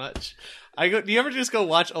so much. Do you ever just go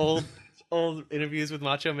watch old interviews with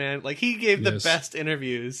Macho Man? He gave the Yes. best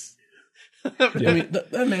interviews. I mean,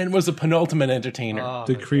 that man was a penultimate enterener. Oh,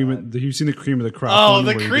 The cream. You've seen the cream of the crop. oh, one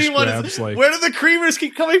the where he cream just one grabs, is. Where do the creamers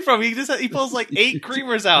keep coming from? He pulls 8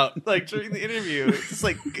 creamers out during the interview. It's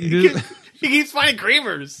just He keeps finding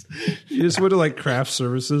creamers. You just went to like craft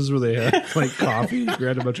services where they had like coffee,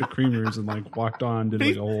 grabbed a bunch of creamers, and like walked on, did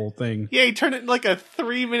like a whole thing. Yeah, he turned it into like a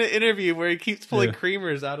 3-minute interview where he keeps pulling Yeah.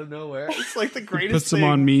 creamers out of nowhere. It's like the greatest Puts thing. them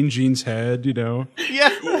on Mean Gene's head, you know. Yeah.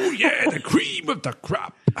 Oh yeah, the cream of the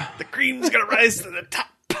crop. The cream's gonna rise to the top.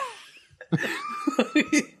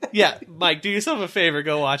 Yeah, Mike, do yourself a favor,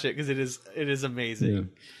 go watch it because it is amazing.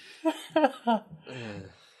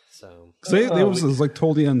 So They was like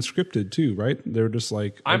totally unscripted too, right? They were just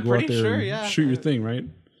like, I'm go out pretty there sure, and yeah. shoot your thing, right?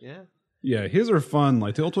 yeah, Yeah, his are fun.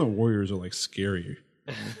 Like the Ultimate Warriors are like scary.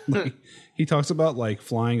 Like, he talks about like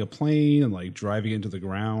flying a plane and like driving into the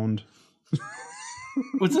ground.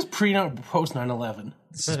 Was this pre or post 9/11?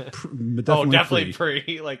 definitely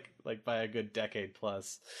pre like by a good decade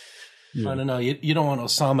plus. I don't know. You don't want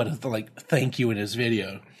Osama to like thank you in his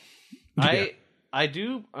video. I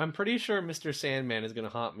do. I'm pretty sure Mr. Sandman is gonna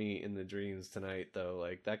haunt me in the dreams tonight, though.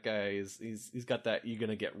 Like that guy he's got that "you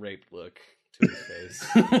gonna get raped" look to his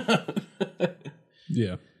face.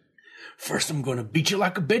 Yeah. First, I'm going to beat you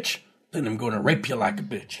like a bitch. Then I'm going to rape you like a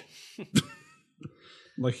bitch.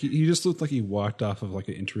 Like he just looked like he walked off of like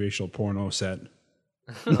an interracial porno set.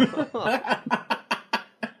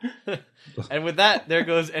 And with that, there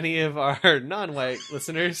goes any of our non-white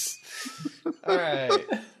listeners. All right.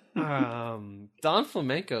 Don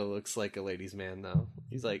Flamenco looks like a ladies' man, though.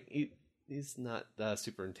 He's like he's not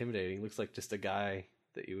super intimidating. He looks like just a guy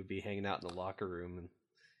that you would be hanging out in the locker room. And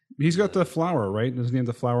He's got the flower, right? Doesn't he have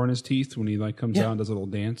the flower in his teeth when he like comes out and does a little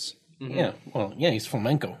dance? Yeah, well, yeah, he's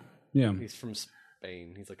flamenco. Yeah, he's from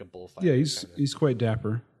Spain. He's like a bullfighter. yeah. He's quite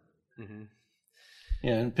dapper. Mm-hmm.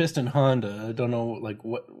 Yeah, and Piston Honda, I don't know, like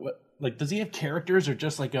what like does he have characters or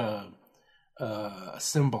just like a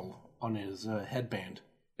symbol on his headband?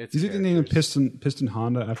 It's Is it the name of Piston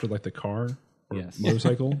Honda after like the car or Yes.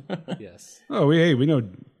 motorcycle? Yes. Oh, we know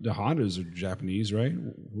the Hondas are Japanese, right?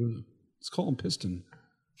 Let's call them Piston.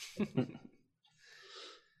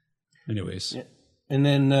 Anyways, Yeah. And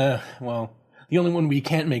then, well, the only one we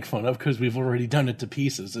can't make fun of because we've already done it to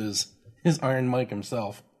pieces is Iron Mike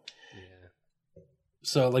himself. Yeah.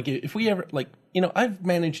 So, like, if we ever, like, I've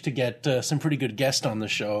managed to get some pretty good guests on the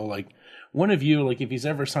show. Like, one of you, like, if he's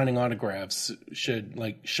ever signing autographs, should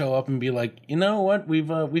like show up and be like, you know what,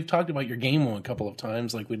 we've talked about your game a couple of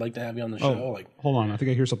times. Like, we'd like to have you on the show. Like, hold on, I think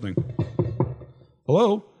I hear something.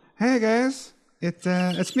 Hello. Hey guys,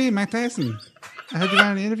 it's me, Mike Tyson. I heard you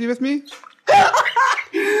got an interview with me.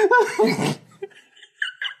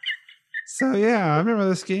 So yeah, I remember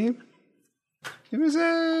this game. It was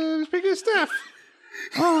pretty good stuff.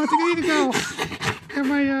 Oh, I think I need to go.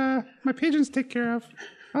 Got my pigeons to take care of.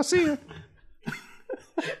 I'll see you.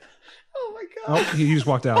 Oh my god. Oh, he just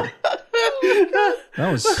walked out.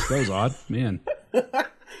 That was odd, man.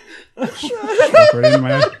 Walked right into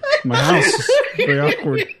my house. It's very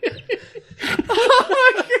awkward.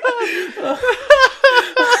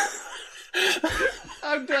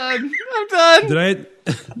 I'm done.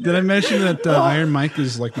 Did I mention that Iron Mike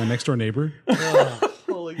is like my next door neighbor?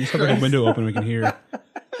 Holy He's got like a window open, we can hear.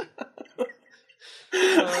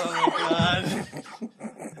 Oh my god.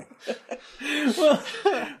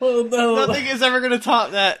 well, no. Nothing is ever going to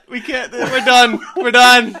top that. We can't. We're done. We're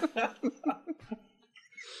done.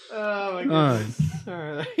 Oh my god. All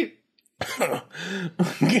right.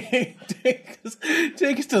 Okay, take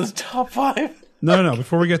us to the top 5. No.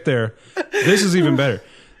 Before we get there, this is even better.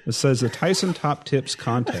 It says the Tyson Top Tips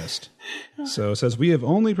Contest. So it says, we have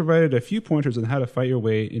only provided a few pointers on how to fight your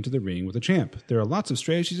way into the ring with a champ. There are lots of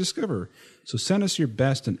strategies to discover. So send us your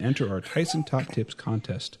best and enter our Tyson Top Tips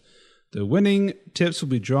Contest. The winning tips will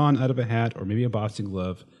be drawn out of a hat or maybe a boxing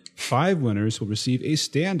glove. 5 winners will receive a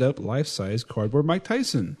stand-up life-size cardboard Mike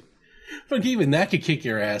Tyson. But even that could kick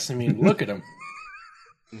your ass. I mean, look at him.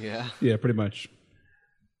 Yeah. Yeah, pretty much.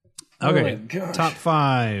 Oh my Okay, gosh. top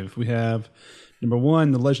 5. We have number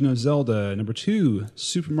 1, The Legend of Zelda. Number 2,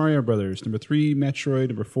 Super Mario Brothers. Number 3, Metroid.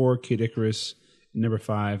 Number 4, Kid Icarus. And number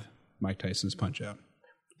 5, Mike Tyson's Punch-Out.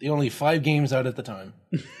 The only 5 games out at the time.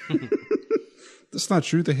 That's not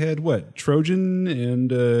true. They had, what, Trojan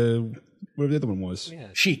and whatever the other one was. Yeah.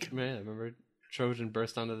 Chic. Man, remember Trojan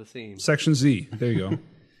burst onto the scene. Section Z. There you go.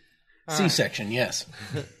 C-section, yes.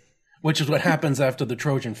 Which is what happens after the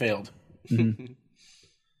Trojan failed. And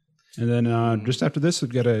then just after this,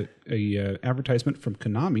 we've got a advertisement from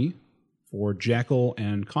Konami for Jackal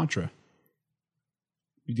and Contra.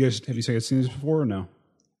 You guys, have you seen this before or no?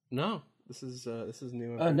 No, this is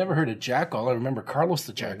new. I never heard of Jackal. I remember Carlos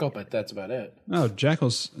the Jackal, but that's about it. Oh,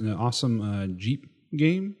 Jackal's an awesome Jeep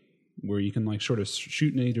game where you can like sort of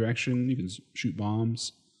shoot in any direction. You can shoot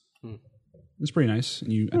bombs. It's pretty nice.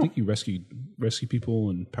 And I think you rescue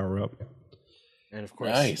people and power up. And of course,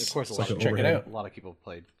 Nice. a like lot, check it out. a lot of people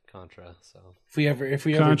played Contra. So If we ever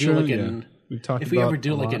do Contra, like we've talked if we about ever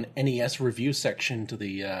do a like lot. an NES review section to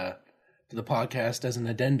the podcast as an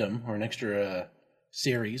addendum or an extra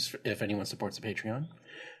series, if anyone supports the Patreon,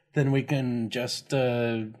 then we can just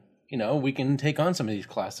we can take on some of these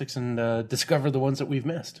classics and discover the ones that we've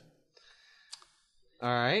missed. all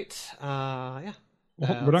right, yeah.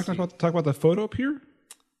 We're not going to talk about the photo up here.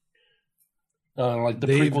 Like the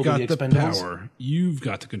They've prequel got to the the Expendables. power. You've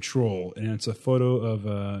got the control, and it's a photo of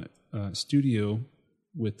a studio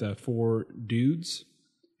with 4 dudes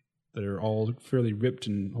that are all fairly ripped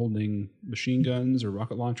and holding machine guns or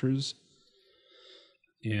rocket launchers,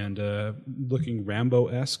 and looking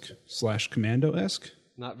Rambo-esque / Commando-esque.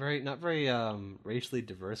 Not very racially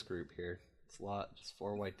diverse group here. It's a lot, just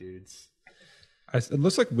 4 white dudes. It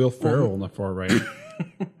looks like Will Ferrell on the far right.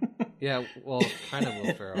 Yeah, well, kind of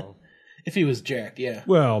Will Ferrell. If he was jacked, yeah.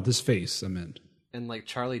 Well, this face, I meant. And like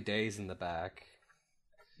Charlie Day's in the back.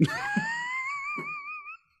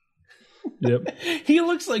 Yep. He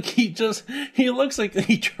looks like he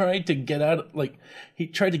tried to get out of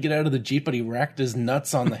the Jeep, but he racked his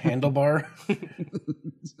nuts on the handlebar.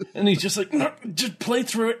 And he's just like, no, just play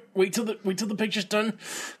through it. Wait till the picture's done.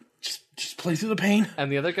 Just play through the pain.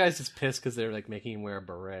 And the other guy's just pissed because they're like making him wear a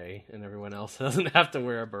beret, and everyone else doesn't have to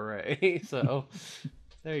wear a beret. So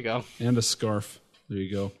there you go. And a scarf. There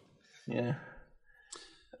you go. Yeah.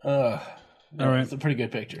 All right. It's a pretty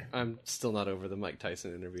good picture. I'm still not over the Mike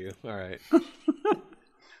Tyson interview. All right.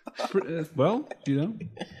 Well, there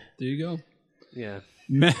you go. Yeah.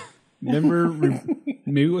 Remember,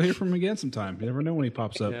 maybe we'll hear from him again sometime. You never know when he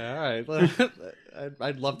pops up. Yeah. All right.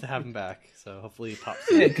 I'd love to have him back. So hopefully he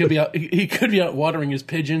pops up. Yeah, he could be out watering his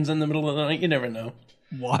pigeons in the middle of the night. You never know.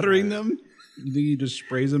 Watering them? You think he just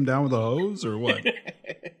sprays them down with a hose or what?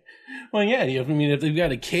 Well, yeah. If they've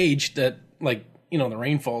got a cage that, like, the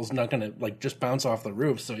rainfall's not going to like just bounce off the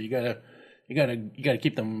roof, so you gotta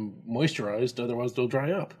keep them moisturized, otherwise they'll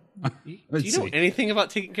dry up. Do you know anything about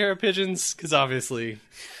taking care of pigeons? Because obviously,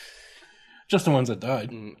 just the ones that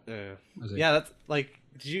died. Yeah, that's like.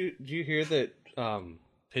 Did you hear that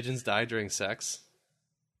pigeons die during sex?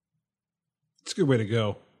 It's a good way to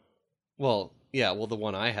go. Well, yeah. Well, the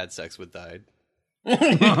one I had sex with died.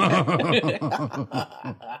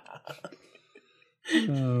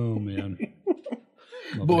 Oh man.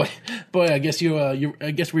 Boy, I guess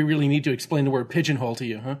I guess we really need to explain the word pigeonhole to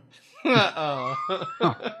you, huh? All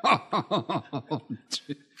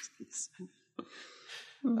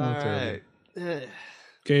right.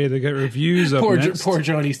 Okay, they got reviews up next. Poor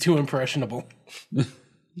Johnny's too impressionable.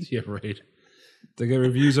 Yeah, right. They got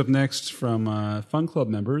reviews up next from Fun Club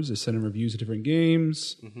members. They sent in reviews of different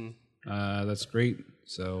games. Mm-hmm. That's great.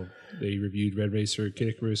 So they reviewed Red Racer, Kid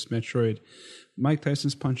Icarus, Metroid, Mike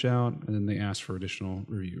Tyson's Punch Out, and then they asked for additional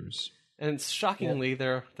reviewers. And shockingly,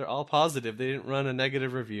 they're all positive. They didn't run a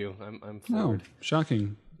negative review. I'm floored. Oh,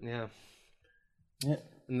 shocking. Yeah. Yeah.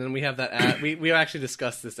 And then we have that ad. We actually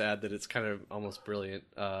discussed this ad that it's kind of almost brilliant.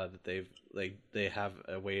 That they have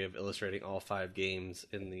a way of illustrating all 5 games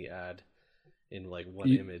in the ad in like one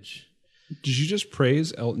image. Did you just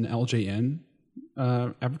praise an LJN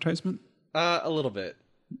advertisement? A little bit.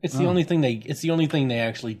 It's the only thing they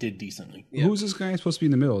actually did decently. Yeah. Who's this guy supposed to be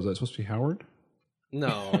in the middle? Is that supposed to be Howard?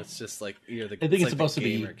 No, it's just like I think it's supposed to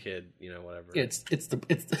be gamer kid, whatever. It's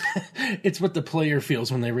it's what the player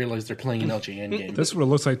feels when they realize they're playing an LJN game. That's what it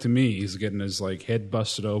looks like to me. He's getting his like head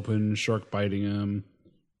busted open, shark biting him,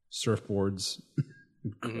 surfboards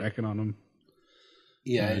cracking on him.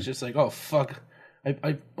 Yeah, it's just like, oh fuck, it's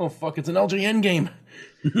an LJN game.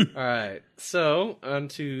 All right, so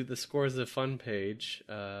onto the Scores of Fun page.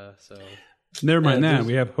 Never mind that.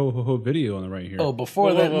 We have Ho Ho Ho video on the right here. Oh,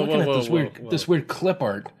 before that, looking at this weird clip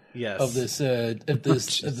art Yes. of this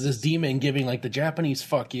of this demon giving like the Japanese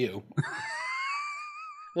 "fuck you."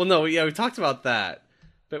 Well, no, yeah, we talked about that,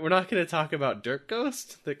 but we're not going to talk about Dirt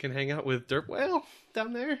Ghost that can hang out with Dirt Whale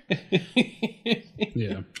down there.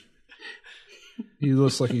 Yeah. He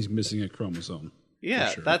looks like he's missing a chromosome. Yeah,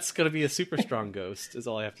 sure. that's going to be a super strong ghost, is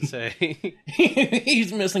all I have to say.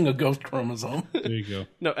 He's missing a ghost chromosome. There you go.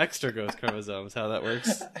 No, extra ghost chromosome is how that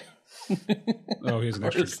works. Oh, he has an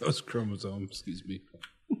extra ghost chromosome. Excuse me.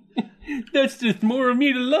 That's just more of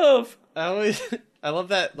me to love. I love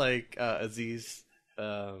that, like, Aziz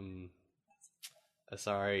Ansari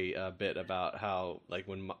bit about how, like,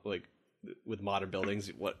 with modern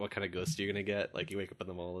buildings, what kind of ghost are you gonna get? Like, you wake up in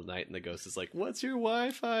the middle of the night and the ghost is like, "What's your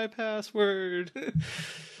Wi-Fi password?"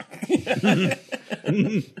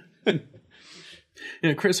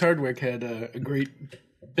 Yeah, Chris Hardwick had a great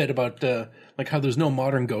bit about like how there's no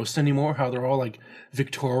modern ghosts anymore, how they're all like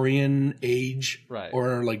Victorian age, Right.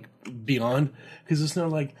 or like beyond, because it's not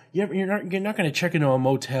like you're not going to check into a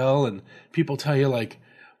motel and people tell you like,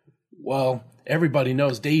 well, everybody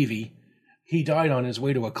knows Davey, he died on his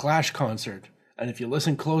way to a Clash concert, and if you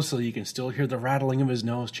listen closely you can still hear the rattling of his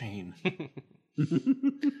nose chain.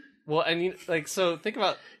 Well, and so think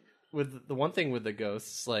about with the one thing with the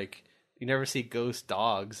ghosts, like you never see ghost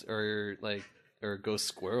dogs or ghost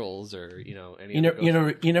squirrels or any.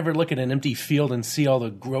 You never look at an empty field and see all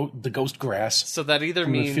the ghost grass. So that either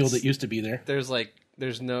from means the field that used to be there.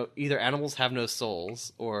 There's no, either animals have no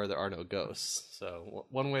souls or there are no ghosts. So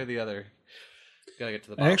one way or the other, gotta get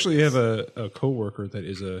to the bottom. I actually have a coworker that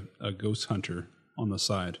is a ghost hunter on the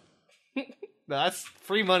side. That's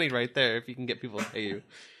free money right there if you can get people to pay you.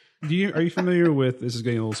 Are you familiar with? This is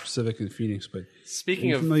getting a little specific in Phoenix, but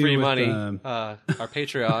speaking of free money, our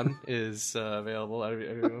Patreon is available.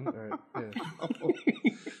 Everyone, all right,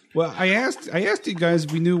 yeah. Well, I asked you guys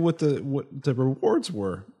if we knew what the rewards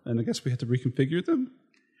were, and I guess we had to reconfigure them.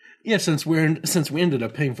 Yeah, since we ended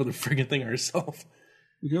up paying for the friggin' thing ourselves.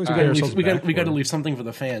 We got to leave something for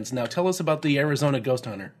the fans. Now, tell us about the Arizona Ghost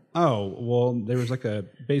Hunter. Oh well, there was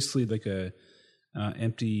basically a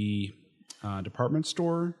empty department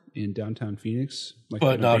store in downtown Phoenix,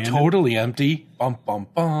 but not totally empty. Bum bum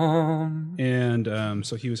bum. And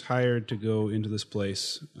so he was hired to go into this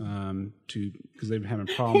place because they've been having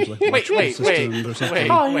problems like wait, systems or something.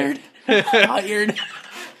 Hired.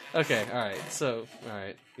 Okay, all right. So, all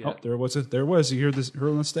right. Yeah. Oh, there was. You hear this? Heard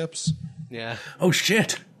on the steps? Yeah. Oh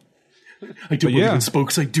shit! I do believe in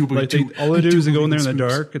spooks. I do believe. All they do is they go in there in the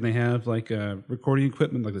dark, and they have recording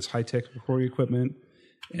equipment, like this high tech recording equipment.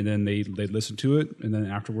 And then they listen to it, and then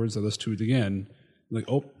afterwards they listen to it again. Like,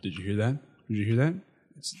 oh, did you hear that? Did you hear that?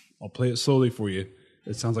 I'll play it slowly for you.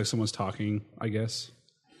 It sounds like someone's talking, I guess.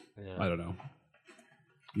 Yeah. I don't know.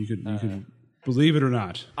 You could believe it or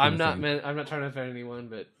not. I'm not trying to offend anyone,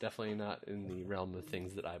 but definitely not in the realm of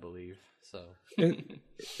things that I believe. So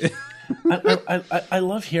I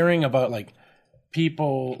love hearing about like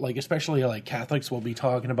people, like especially like Catholics will be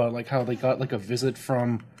talking about like how they got like a visit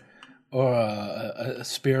from or a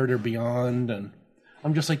spirit or beyond, and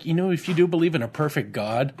I'm just like, if you do believe in a perfect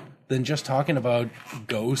God, then just talking about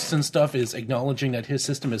ghosts and stuff is acknowledging that his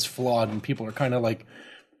system is flawed, and people are kind of like,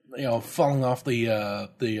 falling off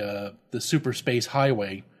the super space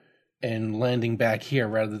highway and landing back here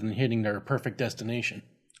rather than hitting their perfect destination.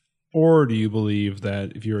 Or do you believe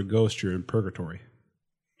that if you're a ghost, you're in purgatory?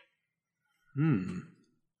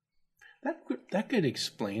 That could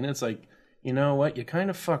explain. It's like, you know what? You kind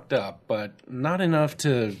of fucked up, but not enough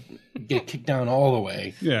to get kicked down all the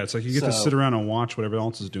way. Yeah, it's like you get to sit around and watch whatever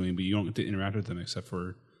else is doing, but you don't get to interact with them except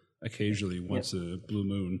for occasionally once a blue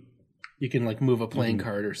moon. You can like move a playing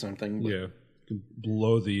card or something. Yeah, you can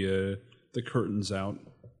blow the curtains out,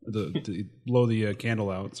 blow the candle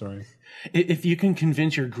out. Sorry. If you can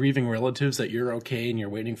convince your grieving relatives that you're okay and you're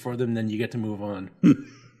waiting for them, then you get to move on.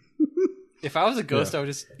 If I was a ghost, I would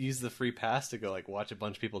just use the free pass to go like watch a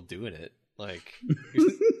bunch of people doing it. Like,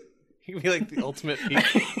 you'd be like the ultimate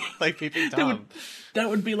peeping Tom. That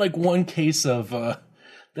would be like one case of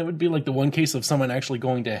someone actually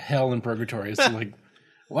going to hell and purgatory. It's like,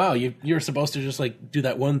 wow, you're supposed to just like do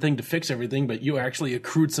that one thing to fix everything, but you actually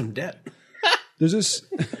accrued some debt. There's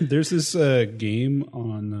this game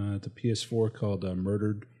on the PS4 called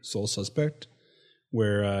Murdered Soul Suspect,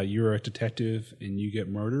 where you're a detective and you get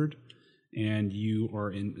murdered, and you are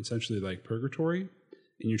in essentially like purgatory.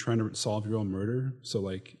 And you're trying to solve your own murder, so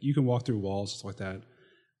like you can walk through walls and stuff like that.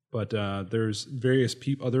 But there's various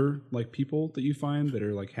other like people that you find that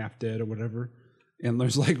are like half dead or whatever. And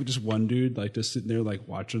there's like just one dude like just sitting there like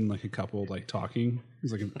watching like a couple like talking.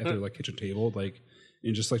 He's like at their like kitchen table like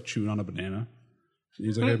and just like chewing on a banana. And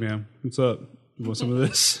he's like, "Hey man, what's up? You want some of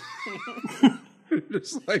this?"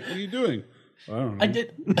 Just like, what are you doing? I don't know. I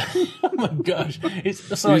did. Oh my gosh!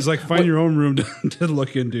 He's like, find your own room to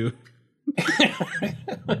look into.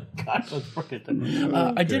 Gosh, let's forget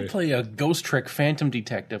that. I did play a Ghost Trick Phantom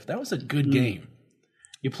Detective. That was a good game.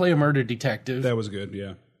 You play a murder detective. That was good,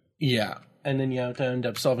 yeah. Yeah. And then you have to end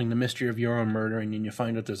up solving the mystery of your own murder, and then you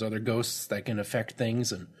find out there's other ghosts that can affect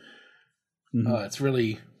things, and it's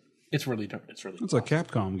really It's a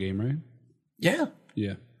Capcom game, right? Yeah.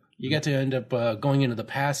 Yeah. You get to end up going into the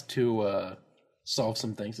past to solve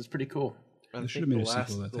some things. It's pretty cool. I think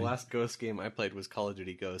the last Ghost game I played was Call of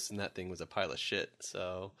Duty Ghosts, and that thing was a pile of shit.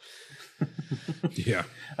 So, yeah,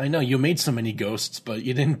 I know you made so many ghosts, but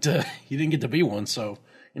you didn't get to be one. So,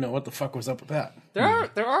 what the fuck was up with that?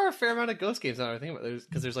 There are a fair amount of Ghost games now I think about.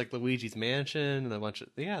 Because there's like Luigi's Mansion and a bunch of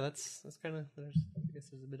that's kind of guess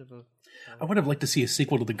there's a bit of a. I would have liked to see a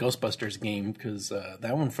sequel to the Ghostbusters game because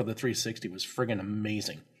that one for the 360 was friggin'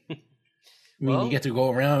 amazing. I mean, Well- you get to go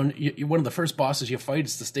around. One of the first bosses you fight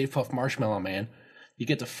is the Stay Puft Marshmallow Man. You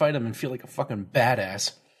get to fight him and feel like a fucking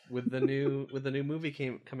badass. With the new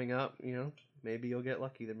movie coming out, maybe you'll get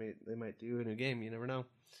lucky. They might do a new game. You never know.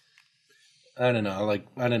 I don't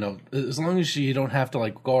know. As long as you don't have to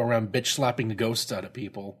like go around bitch slapping the ghosts out of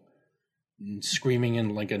people, and screaming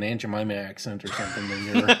in like an Aunt Jemima accent or something, then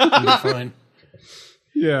you're fine.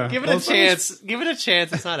 Yeah. Give it a chance. Give it a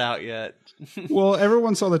chance. It's not out yet. Well,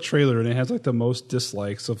 everyone saw the trailer, and it has like the most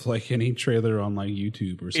dislikes of like any trailer on like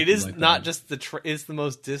YouTube or something. It is like not that. just it's the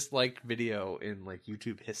most disliked video in like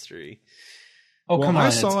YouTube history. Oh, Well, come on. I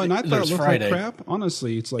saw it and I thought it there's looked Friday. like crap.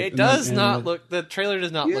 Honestly, it's like It does and not look. The trailer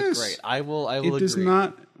does not look Yes. great. I will It agree. does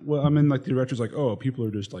not. Well, I mean, like the director's like, oh, people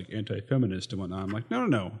are just like anti-feminist and whatnot. I'm like,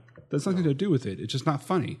 no. That's nothing to do with it. It's just not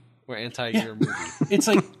funny. We're anti your movie. It's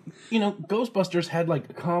like, Ghostbusters had like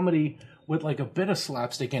a comedy with like a bit of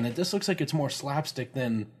slapstick in it. This looks like it's more slapstick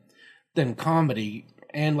than comedy.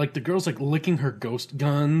 And like the girl's like licking her ghost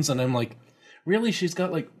guns, and I'm like, really? She's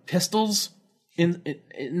got like pistols in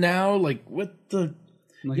now? Like what the?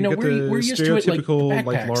 Like, You know, got we're used to it, like, stereotypical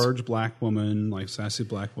the backpacks. large black woman, like sassy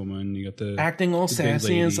black woman. You got the Acting all the big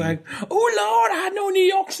sassy, and it's lady. like, oh Lord, I know New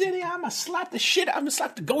York City. I'm gonna slap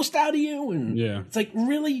the ghost out of you. And Yeah. it's like,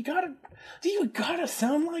 really, you gotta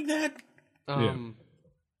sound like that?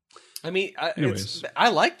 I mean, Anyways. I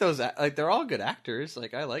like those. Like they're all good actors.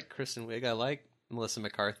 Like I like Kristen Wiig. I like Melissa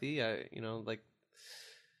McCarthy. I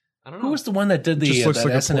don't know. Who was the one that did the just looks that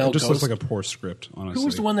like SNL it just ghost? looks like a poor script. Honestly, Who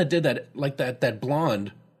was the one that did that? Like that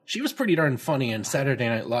blonde. She was pretty darn funny in Saturday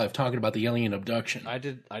Night Live talking about the alien abduction. I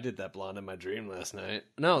did that blonde in my dream last night.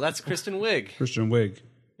 No, that's Kristen Wiig. Christian Wiig?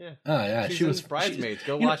 Yeah. Oh yeah, She's she was in Bridesmaids.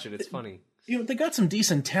 Go you know, watch it. It's funny. They got some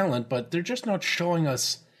decent talent, but they're just not showing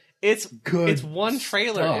us It's good. It's one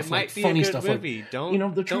trailer. stuff, It might like be funny a good stuff. movie.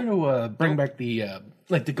 Don't they're trying to bring back the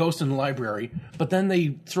like the ghost in the library, but then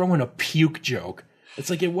they throw in a puke joke. It's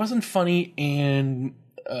like it wasn't funny in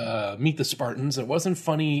Meet the Spartans. It wasn't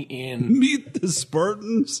funny in Meet the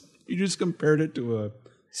Spartans. You just compared it to a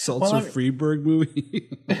Seltzer Well, Freeberg movie.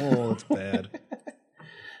 Oh, it's bad.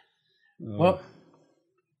 well,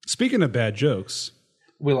 Speaking of bad jokes,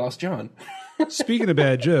 we lost John. speaking of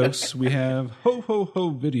bad jokes, we have Ho Ho Ho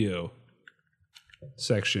Video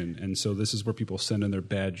section, and so this is where people send in their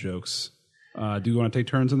bad jokes. Do you want to take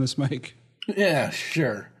turns on this, Mike? Yeah,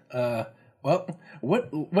 sure. Well,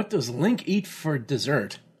 what does Link eat for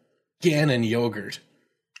dessert? Ganon yogurt.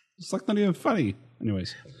 It's like not even funny.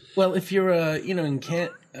 Anyways, Well, if you're in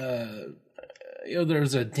Kent, there's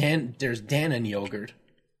Dannon yogurt.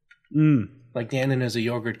 Like Dannon is a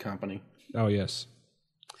yogurt company. oh yes.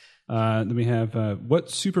 Then we have what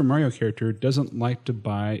Super Mario character doesn't like to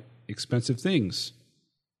buy expensive things?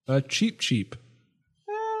 Cheap.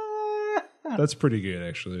 That's pretty good,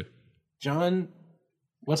 actually. John,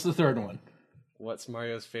 what's the third one? What's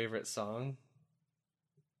Mario's favorite song?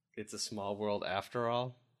 It's a Small World After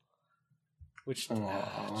All. Which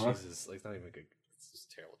Jesus, like not even a good. It's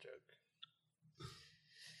just a terrible joke.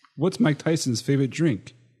 What's Mike Tyson's favorite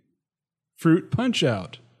drink? Fruit Punch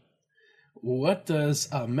Out. What does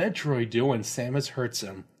Metroid do when Samus hurts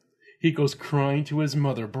him? He goes crying to his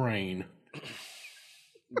mother brain.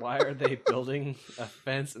 Why are they building a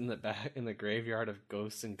fence in the graveyard of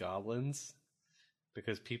ghosts and goblins?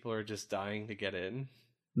 Because people are just dying to get in.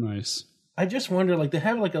 Nice. I just wonder, like, they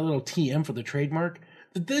have like a little TM for the trademark.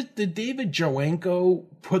 Did David Joanko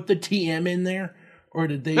put the TM in there, or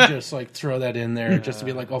did they just like throw that in there just to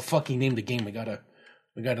be like, oh fuck, he named the game. We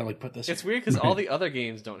gotta like put this. It's weird because all the other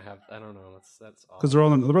games don't have. I don't know. That's awesome. Because they're all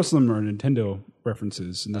the rest of them are Nintendo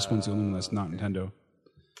references, and this one's the only one that's not Nintendo.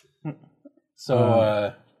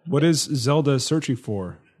 So, What is Zelda searching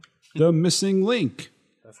for? The missing link.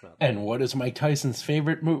 That's not and what is Mike Tyson's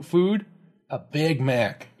favorite food? A Big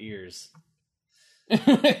Mac. ears.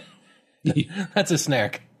 That's a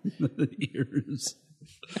snack. Ears.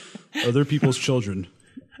 Other people's children.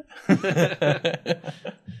 I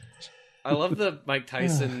love the Mike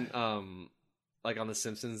Tyson. Like on The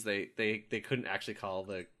Simpsons, they couldn't actually call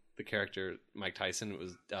the character Mike Tyson. It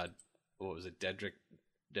was what was it, Dedrick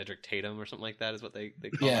Tatum or something like that is what they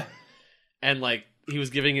call Yeah. it. And like he was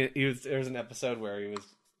giving it. There was an episode where he was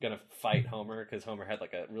gonna fight Homer because Homer had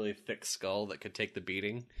like a really thick skull that could take the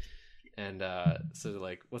beating. And so they're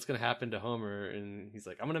like, what's gonna happen to Homer? And he's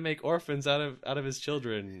like, I'm gonna make orphans out of his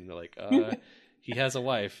children. And they're like, he has a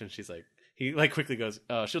wife, and she's like, he like quickly goes,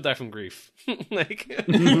 she'll die from grief. Like,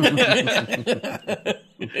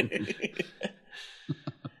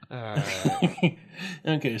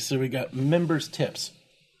 Okay, so we got members' tips.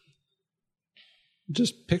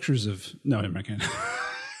 Just pictures of no, never mind.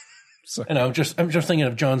 Sorry. And I'm just thinking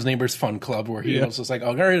of John's Neighbors Fun Club, where he was just like,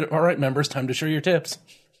 all right, members, time to share your tips.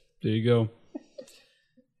 There you go.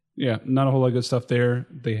 Yeah, not a whole lot of good stuff there.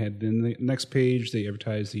 They had in the next page, they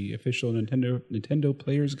advertised the official Nintendo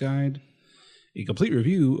Player's Guide, a complete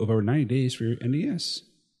review of over 90 days for your NES.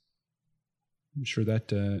 I'm sure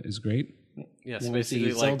that is great. Yeah, so Well,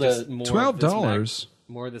 basically the like Zelda- this, more of this $12.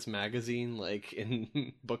 more of this magazine, like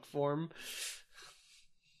in book form.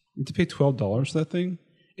 You have to pay $12 for that thing?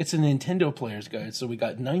 It's a Nintendo Player's Guide, so we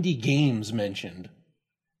got 90 games mentioned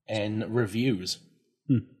and reviews.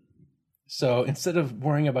 So instead of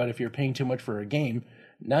worrying about if you're paying too much for a game,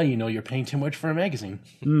 now you know you're paying too much for a magazine.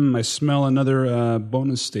 I smell another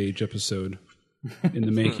bonus stage episode in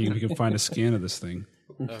the making. If we can find a scan of this thing.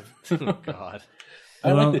 Oh God.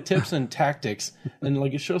 I like the tips and tactics, and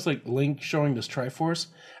like it shows like Link showing this Triforce,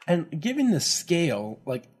 and given the scale,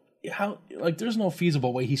 like how like there's no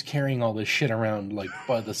feasible way he's carrying all this shit around like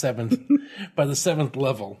by the seventh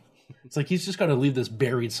level. It's like he's just got to leave this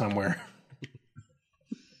buried somewhere.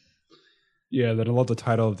 Yeah, that I love the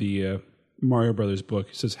title of the Mario Brothers book.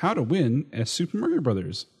 It says "How to Win as Super Mario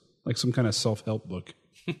Brothers," like some kind of self-help book.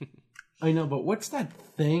 I know, but what's that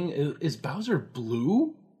thing? Is Bowser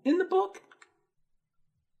blue in the book?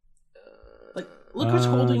 Like, look who's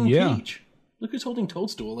holding Peach. Look who's holding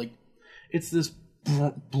Toadstool. Like, it's this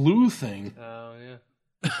blue thing. Oh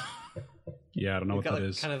yeah. Yeah, I don't know what Got that like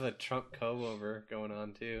is. kind of a Trump co-over going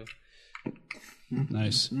on too.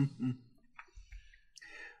 Nice.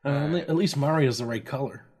 At least Mario's the right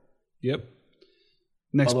color. Yep.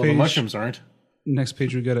 Next Although the page. mushrooms aren't. Next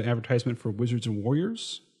page, we got an advertisement for Wizards and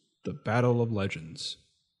Warriors, the Battle of Legends,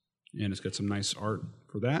 and it's got some nice art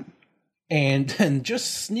for that. And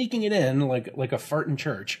just sneaking it in like a fart in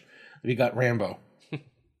church, we got Rambo.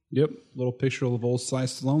 Yep, little picture of old Sly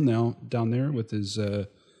Stallone now down there with his bow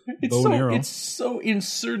and arrow. It's so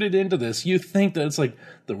inserted into this. You think that it's like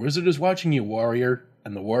the wizard is watching you, warrior,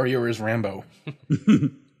 and the warrior is Rambo.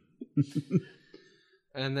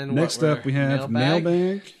 And then Next up, we have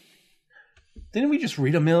Mailbag. Didn't we just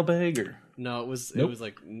read a mailbag? Or No, it was Nope. it was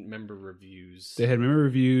like member reviews. They had member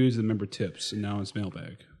reviews and member tips, and now it's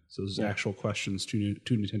Mailbag. So those are actual questions to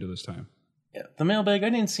Nintendo this time. yeah, the mailbag. I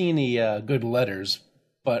didn't see any good letters,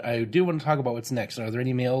 but I do want to talk about what's next. Are there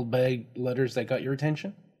any mailbag letters that got your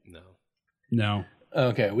attention? No. No.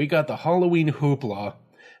 Okay, we got the Halloween hoopla.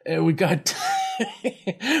 And we got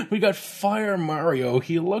we got Fire Mario.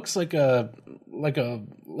 He looks like a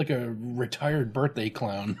retired birthday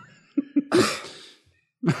clown.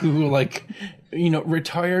 Who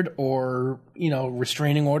retired or,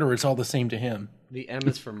 restraining order, it's all the same to him. The M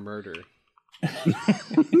is for murder.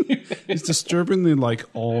 It's disturbingly like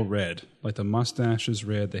all red. Like the mustache is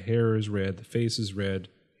red, the hair is red, the face is red,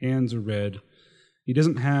 hands are red. He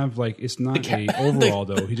doesn't have it's not a overall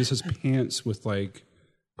though. He just has pants with like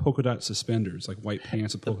polka dot suspenders, like white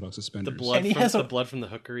pants with polka dot suspenders. The blood from the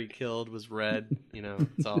hooker he killed was red.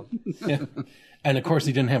 It's all. Yeah. And of course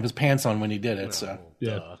he didn't have his pants on when he did it. So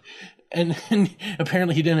Yeah. Duh. and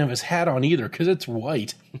apparently he didn't have his hat on either because it's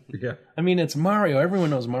white. Yeah. I mean, it's Mario. Everyone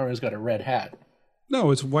knows Mario's got a red hat.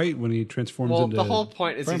 No, it's white when he transforms Well, into the whole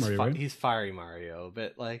point is Fire Mario, right? he's Fiery Mario,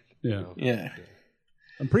 but Yeah. Yeah.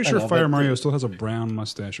 I'm pretty I sure know, Fire but Mario still has a brown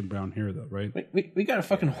mustache and brown hair though, right? We got a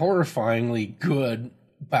fucking horrifyingly good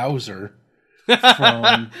Bowser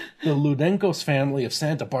from the Ludenkos family of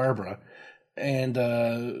Santa Barbara. And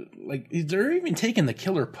they're even taking the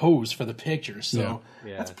killer pose for the picture, so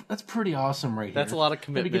Yeah. that's pretty awesome right That's here. a lot of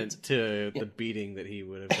Then we commitment get- to the beating that he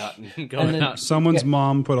would have gotten going then out. Someone's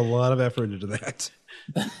mom put a lot of effort into that.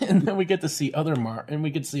 and then we get to see other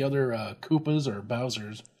Koopas or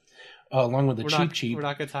Bowsers, along with the Cheep We're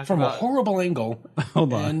not going to talk from about a horrible angle.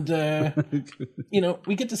 Hold on. And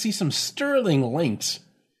we get to see some sterling links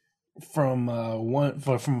from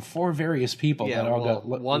from four various people that all got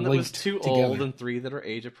one that was linked too together. old and three that are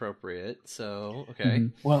age appropriate. So okay,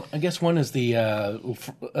 Well, I guess one is the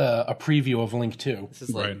a preview of Link 2 this is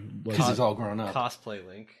like Right. because he's all grown up. cosplay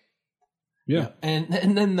Link. Yeah.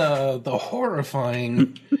 And then the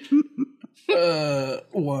horrifying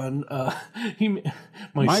one.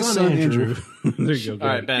 My son Andrew. There you go.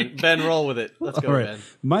 All right, Ben, roll with it. Let's go, All right. Ben.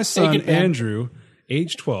 My son it, Ben. Andrew,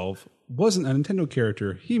 age 12, wasn't a Nintendo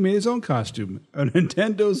character. He made his own costume. A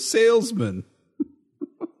Nintendo salesman.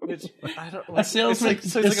 Which I don't. A salesman.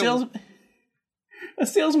 It's A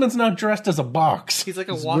salesman's not dressed as a box. he's like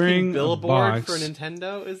a He's walking wearing a billboard for box.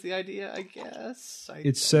 Nintendo. Is the idea? I guess.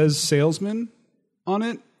 It says salesman on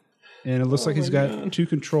it, and it looks like he's got two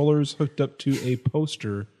controllers hooked up to a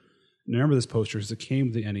poster And I remember this poster because it came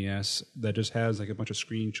with the NES that just has like a bunch of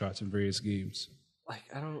screenshots of various games. Like,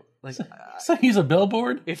 I don't like. So he's a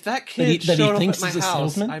billboard? If that kid that he showed up thinks at my is a house,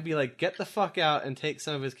 salesman? I'd be like, "Get the fuck out and take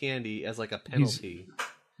some of his candy as like a penalty."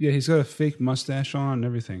 Yeah, he's got a fake mustache on and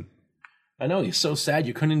everything. I know, he's so sad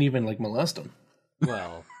you couldn't even like molest him.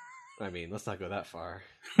 Well, I mean, let's not go that far.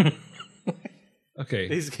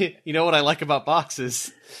 Okay. You know what I like about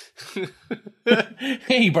boxes?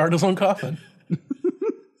 Hey, he borrowed his own coffin.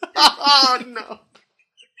 Oh no!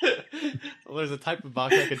 Well, there's a type of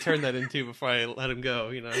box I could turn that into before I let him go.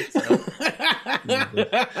 You know. So.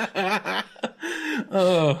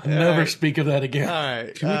 Oh, never speak of that again. All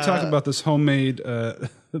right. Can we talk about this homemade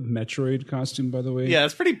Metroid costume, by the way? Yeah,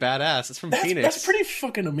 it's pretty badass. It's from Phoenix. That's pretty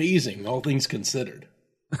fucking amazing, all things considered.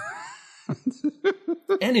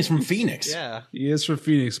 And he's from Phoenix. Yeah. He is from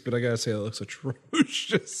Phoenix, but I gotta say, it looks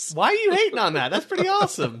atrocious. Why are you hating on that? That's pretty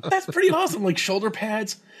awesome. That's pretty awesome. Like shoulder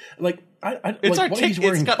pads. Like It's like, why he's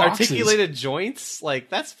wearing it's got boxes. articulated joints. Like,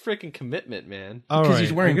 that's freaking commitment, man. All Because right,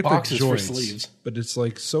 he's wearing I get the boxes for joints, sleeves. but it's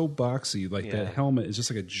like so boxy. Like Yeah. that helmet is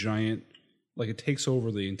just like a giant. Like it takes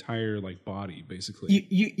over the entire like body, basically.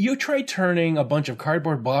 You try turning a bunch of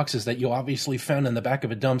cardboard boxes that you obviously found in the back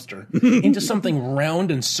of a dumpster into something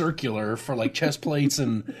round and circular for like chest plates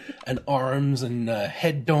and arms and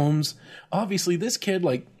head domes. Obviously, this kid,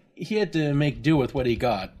 like, he had to make do with what he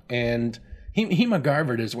got, and he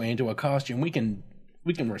MacGyvered his way into a costume we can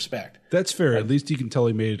respect. That's fair. At least you can tell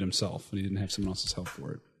he made it himself, and he didn't have someone else's help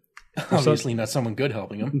for it. Obviously, not someone good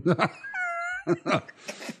helping him.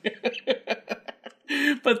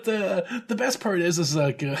 But the best part is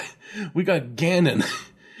like we got Ganon.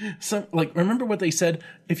 Remember what they said?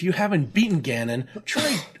 If you haven't beaten Ganon,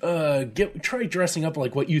 try dressing up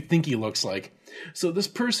like what you think he looks like. So this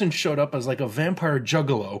person showed up as like a vampire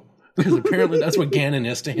juggalo because apparently that's what Ganon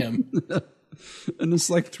is to him. And it's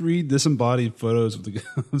like 3 disembodied photos of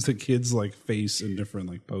the kid's like face in different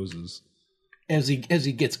like poses. As he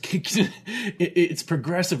gets kicked, it's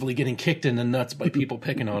progressively getting kicked in the nuts by people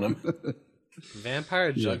picking on him.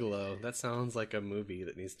 Vampire Juggalo. That sounds like a movie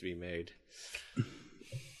that needs to be made.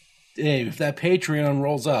 Dave, if that Patreon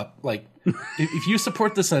rolls up, like, if you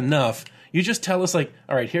support this enough, you just tell us, like,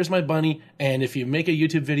 all right, here's my bunny, and if you make a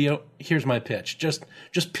YouTube video, here's my pitch. Just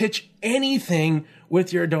pitch anything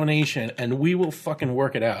with your donation, and we will fucking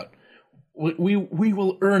work it out. We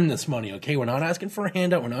will earn this money, okay? We're not asking for a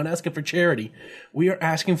handout. We're not asking for charity. We are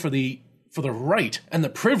asking for the right and the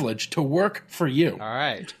privilege to work for you. All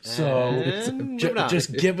right. So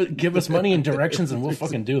just give us money and directions, and we'll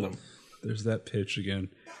fucking do them. There's that pitch again.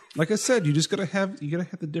 Like I said, you gotta have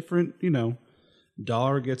the different, $1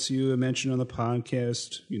 gets you a mention on the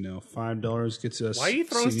podcast, $5 gets us. Why are you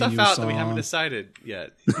throwing singing stuff you a out that we song. haven't decided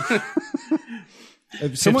yet?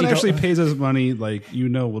 If someone $50 actually pays us money, like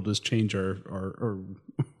we'll just change our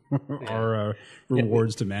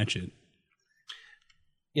rewards to match it.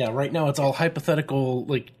 Yeah, right now it's all hypothetical,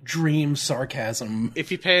 like dream sarcasm.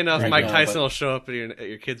 If you pay enough, Right Mike now, Tyson but- will show up at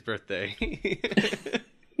your kid's birthday.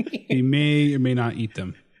 He may or may not eat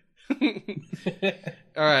them.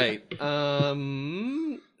 All right.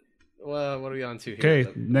 Well, what are we on to here? Okay,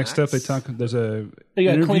 The next up Max? there's a We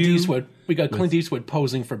got Clint interview Eastwood. We got Clint Eastwood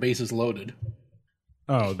posing for Bases Loaded.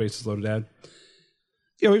 Oh, the Bases Loaded ad.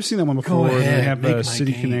 Yeah, we've seen that one before. Go ahead, They have make my a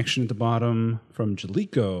City game. Connection at the bottom from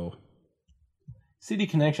Jalico. City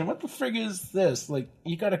Connection. What the frig is this? Like,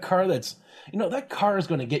 you got a car that's, that car is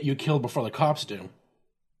going to get you killed before the cops do.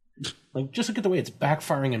 Like, just look at the way it's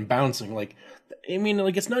backfiring and bouncing. Like, I mean,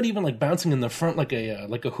 like, it's not even like bouncing in the front like a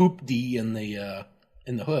hoop D in the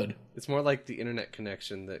hood. It's more like the internet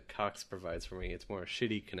connection that Cox provides for me. It's more a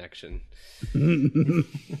shitty connection.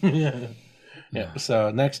 Yeah.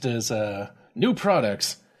 So next is new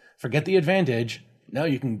products. Forget the Advantage. Now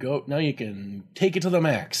you can take it to the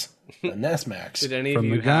max. The NES Max. Did any of From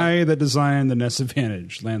you the guy that designed the NES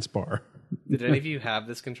Advantage, Lance Barr. Did any of you have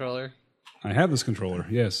this controller? I have this controller,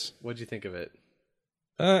 yes. What'd you think of it?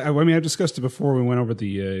 I've discussed it before. We went over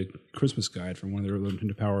the Christmas guide from one of the early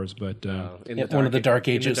Nintendo Powers, but One of the Dark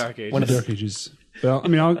Ages. In the Dark Ages. One of the Dark Ages. Well,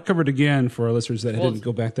 I'll cover it again for our listeners that didn't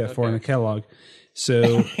go back that far in the catalog.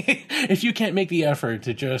 So, If you can't make the effort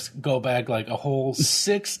to just go back like a whole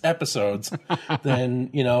 6 episodes, then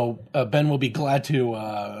Ben will be glad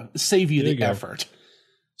to save you There the you go. effort.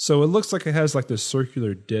 so it looks like it has like this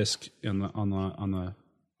circular disc on the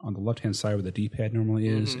left hand side where the D-pad normally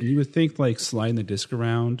is, and you would think like sliding the disc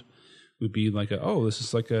around would be like this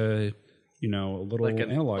is like a little Like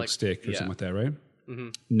an- analog like- stick or yeah. something like that, right?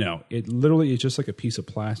 No, it literally is just like a piece of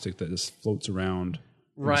plastic that just floats around.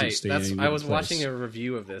 Right. staying I in was place. watching a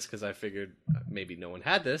review of this because I figured maybe no one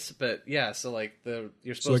had this, but yeah. So like you're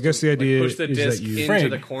So I supposed guess to the idea push the is that disc you- into Frig.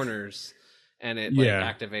 the corners, and it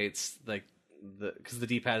Yeah. activates because the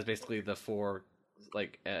D-pad is basically the four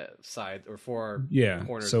side or four Yeah,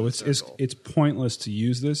 corners. so of the it's circle. it's pointless to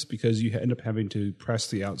use this because you end up having to press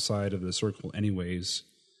the outside of the circle anyways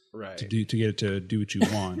right. to get it to do what you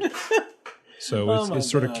want. So Oh my it's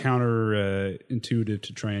sort of God. counter intuitive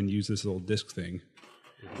to try and use this little disc thing.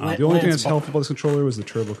 Lan- The only thing Lance that's helpful about this controller was the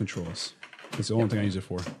turbo controls. That's the only thing I use it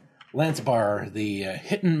for. Lance Barr, the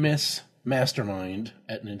hit and miss mastermind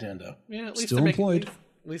at Nintendo. Yeah, at least Still they're making- employed.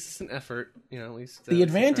 At least it's an effort. At least The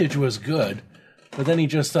advantage was good, but then he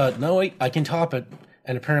just thought, no, wait, I can top it.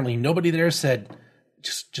 And apparently nobody there said,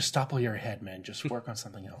 just stop while you're ahead, man. Just work on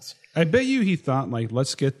something else. I bet you he thought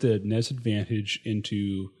let's get the NES Advantage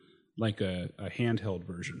into like a handheld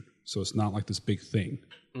version, so it's not like this big thing.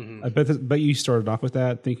 Mm-hmm. I bet you started off with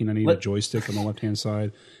that thinking I need a Let- joystick on the left hand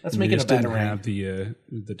side. Let's and make they it just a didn't Batarang. have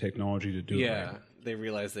the technology to do it. Yeah, Right. they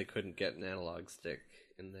realized they couldn't get an analog stick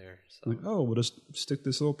in there. So. Like, oh, we'll just stick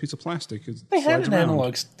this little piece of plastic. It They had slides an around.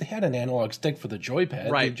 analog. They had an analog stick for the joypad.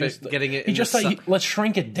 Right, They but getting it He in just the thought, let's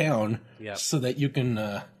shrink it down Yep. so that you can.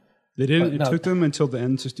 They didn't. But It no. took them until the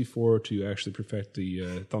N64 to actually perfect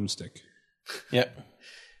the thumbstick. Yep.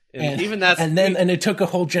 And even that's and it took a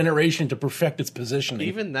whole generation to perfect its positioning.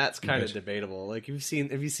 even that's kind of debatable. Like, have you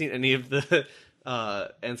seen any of the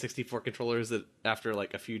N64 controllers that after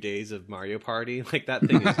like a few days of Mario Party, like that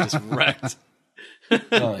thing is just wrecked.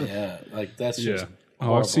 Oh yeah, like that's just. Oh,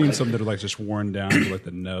 horrible. I've seen some that are like just worn down to like the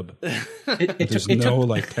nub. It There's took- it no took-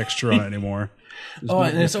 like texture on it anymore. There's Oh, no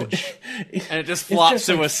and so linkage. And it just flops just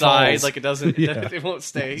to like a side, falls. like it doesn't. Yeah. It won't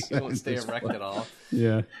stay. It won't stay Just erect at all.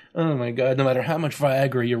 Yeah. oh my god! No matter how much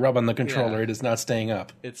Viagra you rub on the controller, Yeah. it is not staying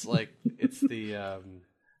up. It's like it's the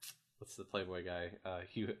what's the Playboy guy?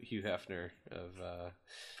 Hugh Hefner of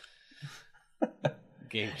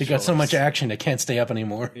game. It got so much controllers. action, it can't stay up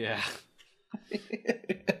anymore. Yeah.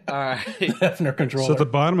 All right. Hefner controller. So at the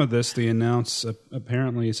bottom of this, they announce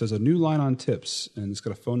apparently it says a new line on tips, and it's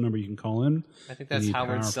got a phone number you can call in. I think that's need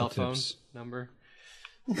Howard's powerful cell phone tips. number.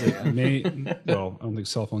 Well, I don't think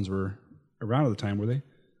cell phones were around at the time, were they?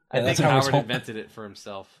 I Yeah, think that's Howard's Howard home- invented it for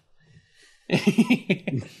himself.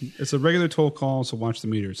 It's a regular toll call, so watch the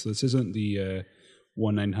meter. So this isn't the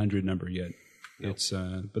 1-900 number yet. It's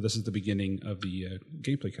but this is the beginning of the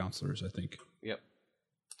gameplay counselors, I think. Yep.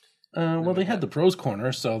 Well, they had the pros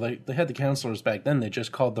corner, so they had the counselors back then. They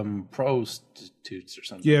just called them prostitutes or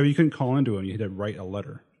something. Yeah, but you couldn't call into them. You had to write a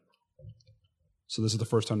letter. So this is the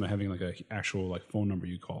first time they're having like an actual like phone number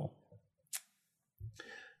you call.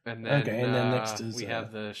 And then, Okay, and then next is, we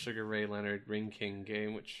have the Sugar Ray Leonard Ring King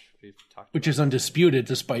game, which we've talked Which is undisputed,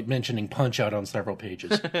 despite mentioning Punch Out on several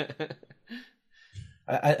pages. about.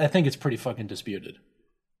 I think it's pretty fucking disputed.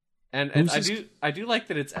 And Who's I this- do like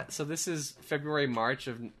that it's so this is February March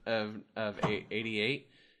of '88,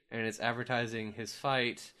 and it's advertising his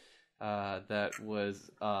fight that was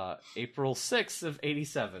April 6th of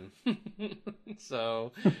 '87.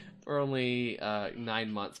 So we're only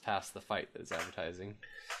 9 months past the fight that it's advertising.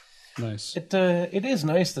 Nice. It is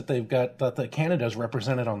nice that they've got that the Canada's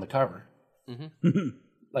represented on the cover.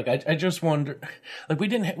 Like I just wonder, like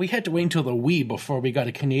we had to wait until the Wii before we got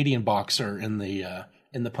a Canadian boxer in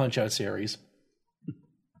the Punch Out series.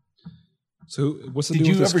 So what's the Did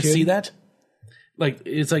deal you with this ever kid? see that? Like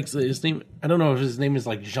it's like his name. I don't know if his name is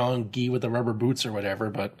like Jean Guy with the rubber boots or whatever,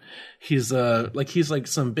 but he's like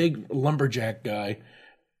some big lumberjack guy,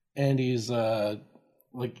 and he's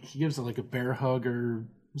like he gives like a bear hug or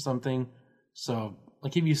something. So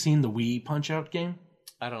like, have you seen the Wii Punch Out game?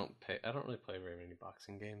 I don't really play very many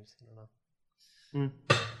boxing games. I don't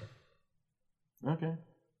know. Okay.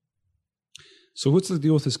 So what's the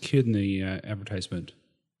deal with this kid in the advertisement?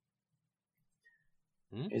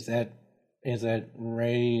 Is that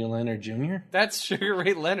Ray Leonard Jr.? That's Sugar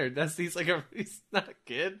Ray Leonard. He's not a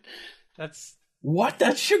kid. That's What?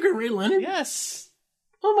 That's Sugar Ray Leonard? yes.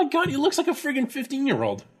 Oh my god, he looks like a friggin'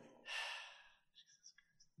 15-year-old.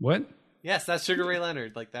 What? Yes, that's Sugar Ray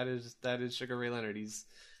Leonard. Like that is Sugar Ray Leonard. He's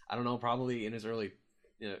I don't know, probably in his early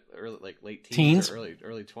like late teens, Teens? or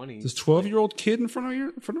early 20s. This 12-year-old kid in front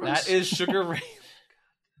of us? That is Sugar Ray.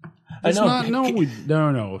 It's I know. not.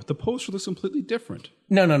 No. The poster looks completely different.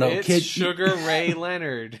 No, It's kid. Sugar Ray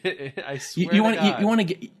Leonard. I swear You to God. want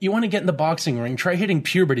to get in the boxing ring. Try hitting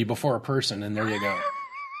puberty before a person, and there you go.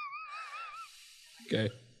 Okay.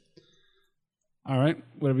 All right.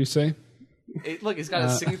 Whatever you say. Look, he's got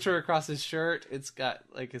his signature across his shirt. It's got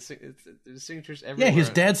like his signatures everywhere. Yeah, his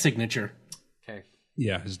dad's signature. Okay.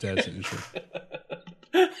 Yeah, his dad's signature.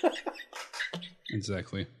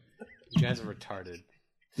 Exactly. You guys are retarded.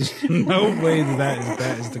 No way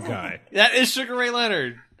that is the guy. That is Sugar Ray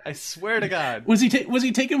Leonard. I swear to God. Was he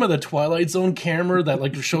taken with a Twilight Zone camera that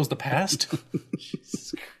like shows the past?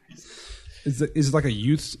 Jesus Christ. Is it like a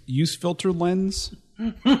use filter lens?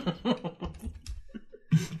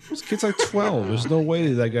 This kid's like 12. There's no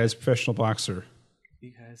way that guy's a professional boxer.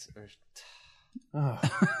 You guys are...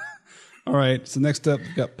 All right, so next up,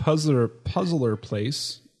 we've got Puzzler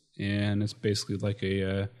Place, and it's basically like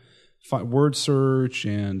a word search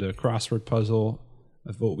and a crossword puzzle.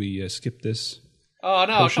 I vote we skip this. Oh,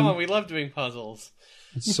 no, portion. come on. We love doing puzzles.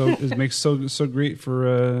 It makes so great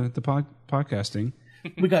for the podcasting.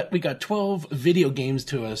 We got 12 video games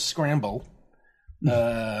to scramble.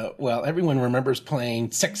 Well, everyone remembers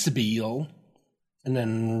playing Sexabile, and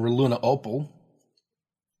then Luna Opal,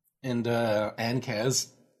 and Ankaz.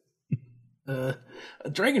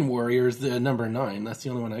 Dragon Warrior is the number 9. That's the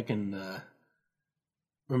only one I can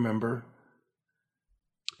remember.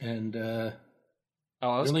 And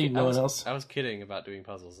really no one else. I was kidding about doing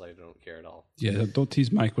puzzles. I don't care at all. Yeah, don't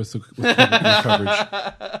tease Mike with the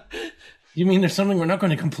coverage. You mean there's something we're not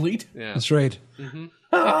going to complete? Yeah, That's right. Mm-hmm.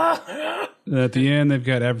 At the end, they've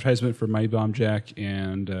got advertisement for Mighty Bomb Jack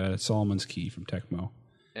and Solomon's Key from Tecmo.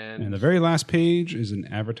 And the very last page is an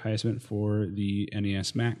advertisement for the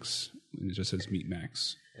NES Max. And it just says Meet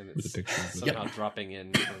Max and with a picture of it. somehow dropping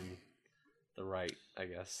in from the right, I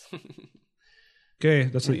guess. Okay,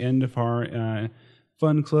 that's the end of our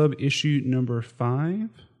Fun Club issue number 5.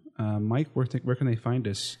 Mike, where can they find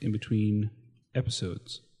us in between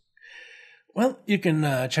episodes? Well, you can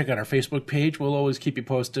check out our Facebook page. We'll always keep you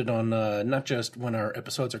posted on not just when our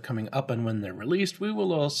episodes are coming up and when they're released. We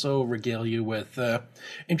will also regale you with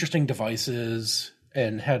interesting devices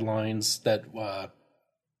and headlines that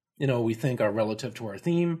we think are relative to our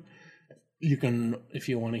theme. You can, if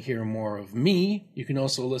you want to hear more of me, you can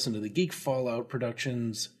also listen to the Geek Fallout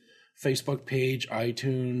Productions Facebook page,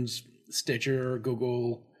 iTunes, Stitcher,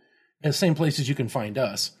 Google, the same places you can find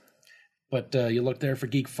us. But you look there for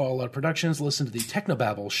Geek Fallout Productions, listen to the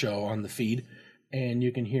Technobabble show on the feed, and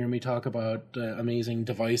you can hear me talk about amazing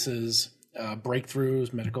devices,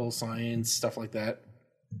 breakthroughs, medical science, stuff like that,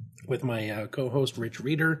 with my co-host Rich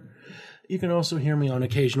Reeder. You can also hear me on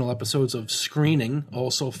occasional episodes of Screening,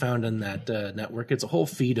 also found in that network. It's a whole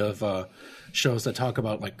feed of shows that talk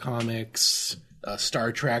about like comics,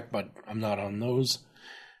 Star Trek, but I'm not on those.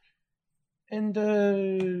 And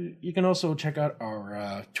you can also check out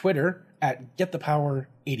our Twitter at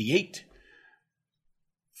GetThePower88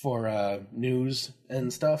 for news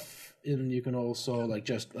and stuff. And you can also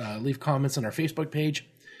just leave comments on our Facebook page.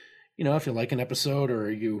 You know, if you like an episode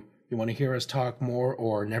or you want to hear us talk more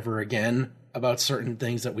or never again about certain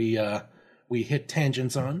things that we hit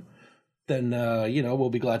tangents on, then we'll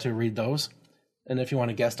be glad to read those. And if you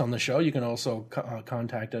want a guest on the show, you can also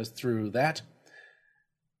contact us through that.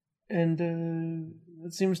 And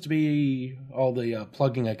it seems to be all the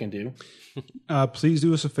plugging I can do. Please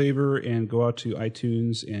do us a favor and go out to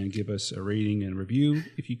iTunes and give us a rating and review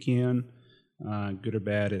if you can. Good or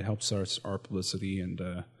bad, it helps our publicity and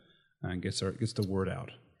gets the word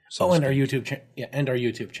out. So and our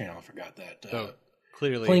YouTube channel. I forgot that.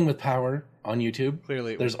 Clearly, Playing with Power on YouTube.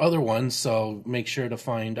 Clearly, there's other ones, so make sure to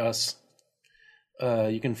find us.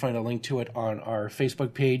 You can find a link to it on our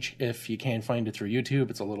Facebook page. If you can't find it through YouTube,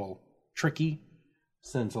 it's a little tricky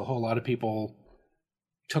since a whole lot of people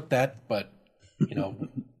took that, but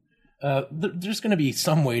there's going to be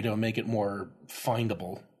some way to make it more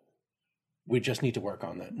findable. We just need to work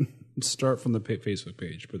on that. Start from the Facebook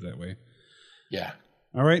page, put it that way. Yeah.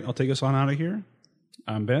 All right, I'll take us on out of here.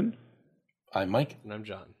 I'm Ben. I'm Mike. And I'm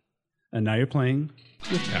John. And now you're playing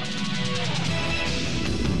with Power.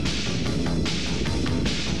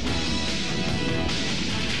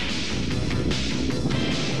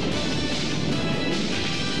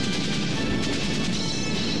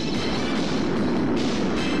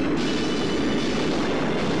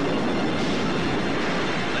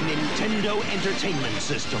 Nintendo Entertainment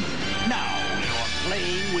System. Now you're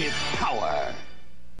playing with power.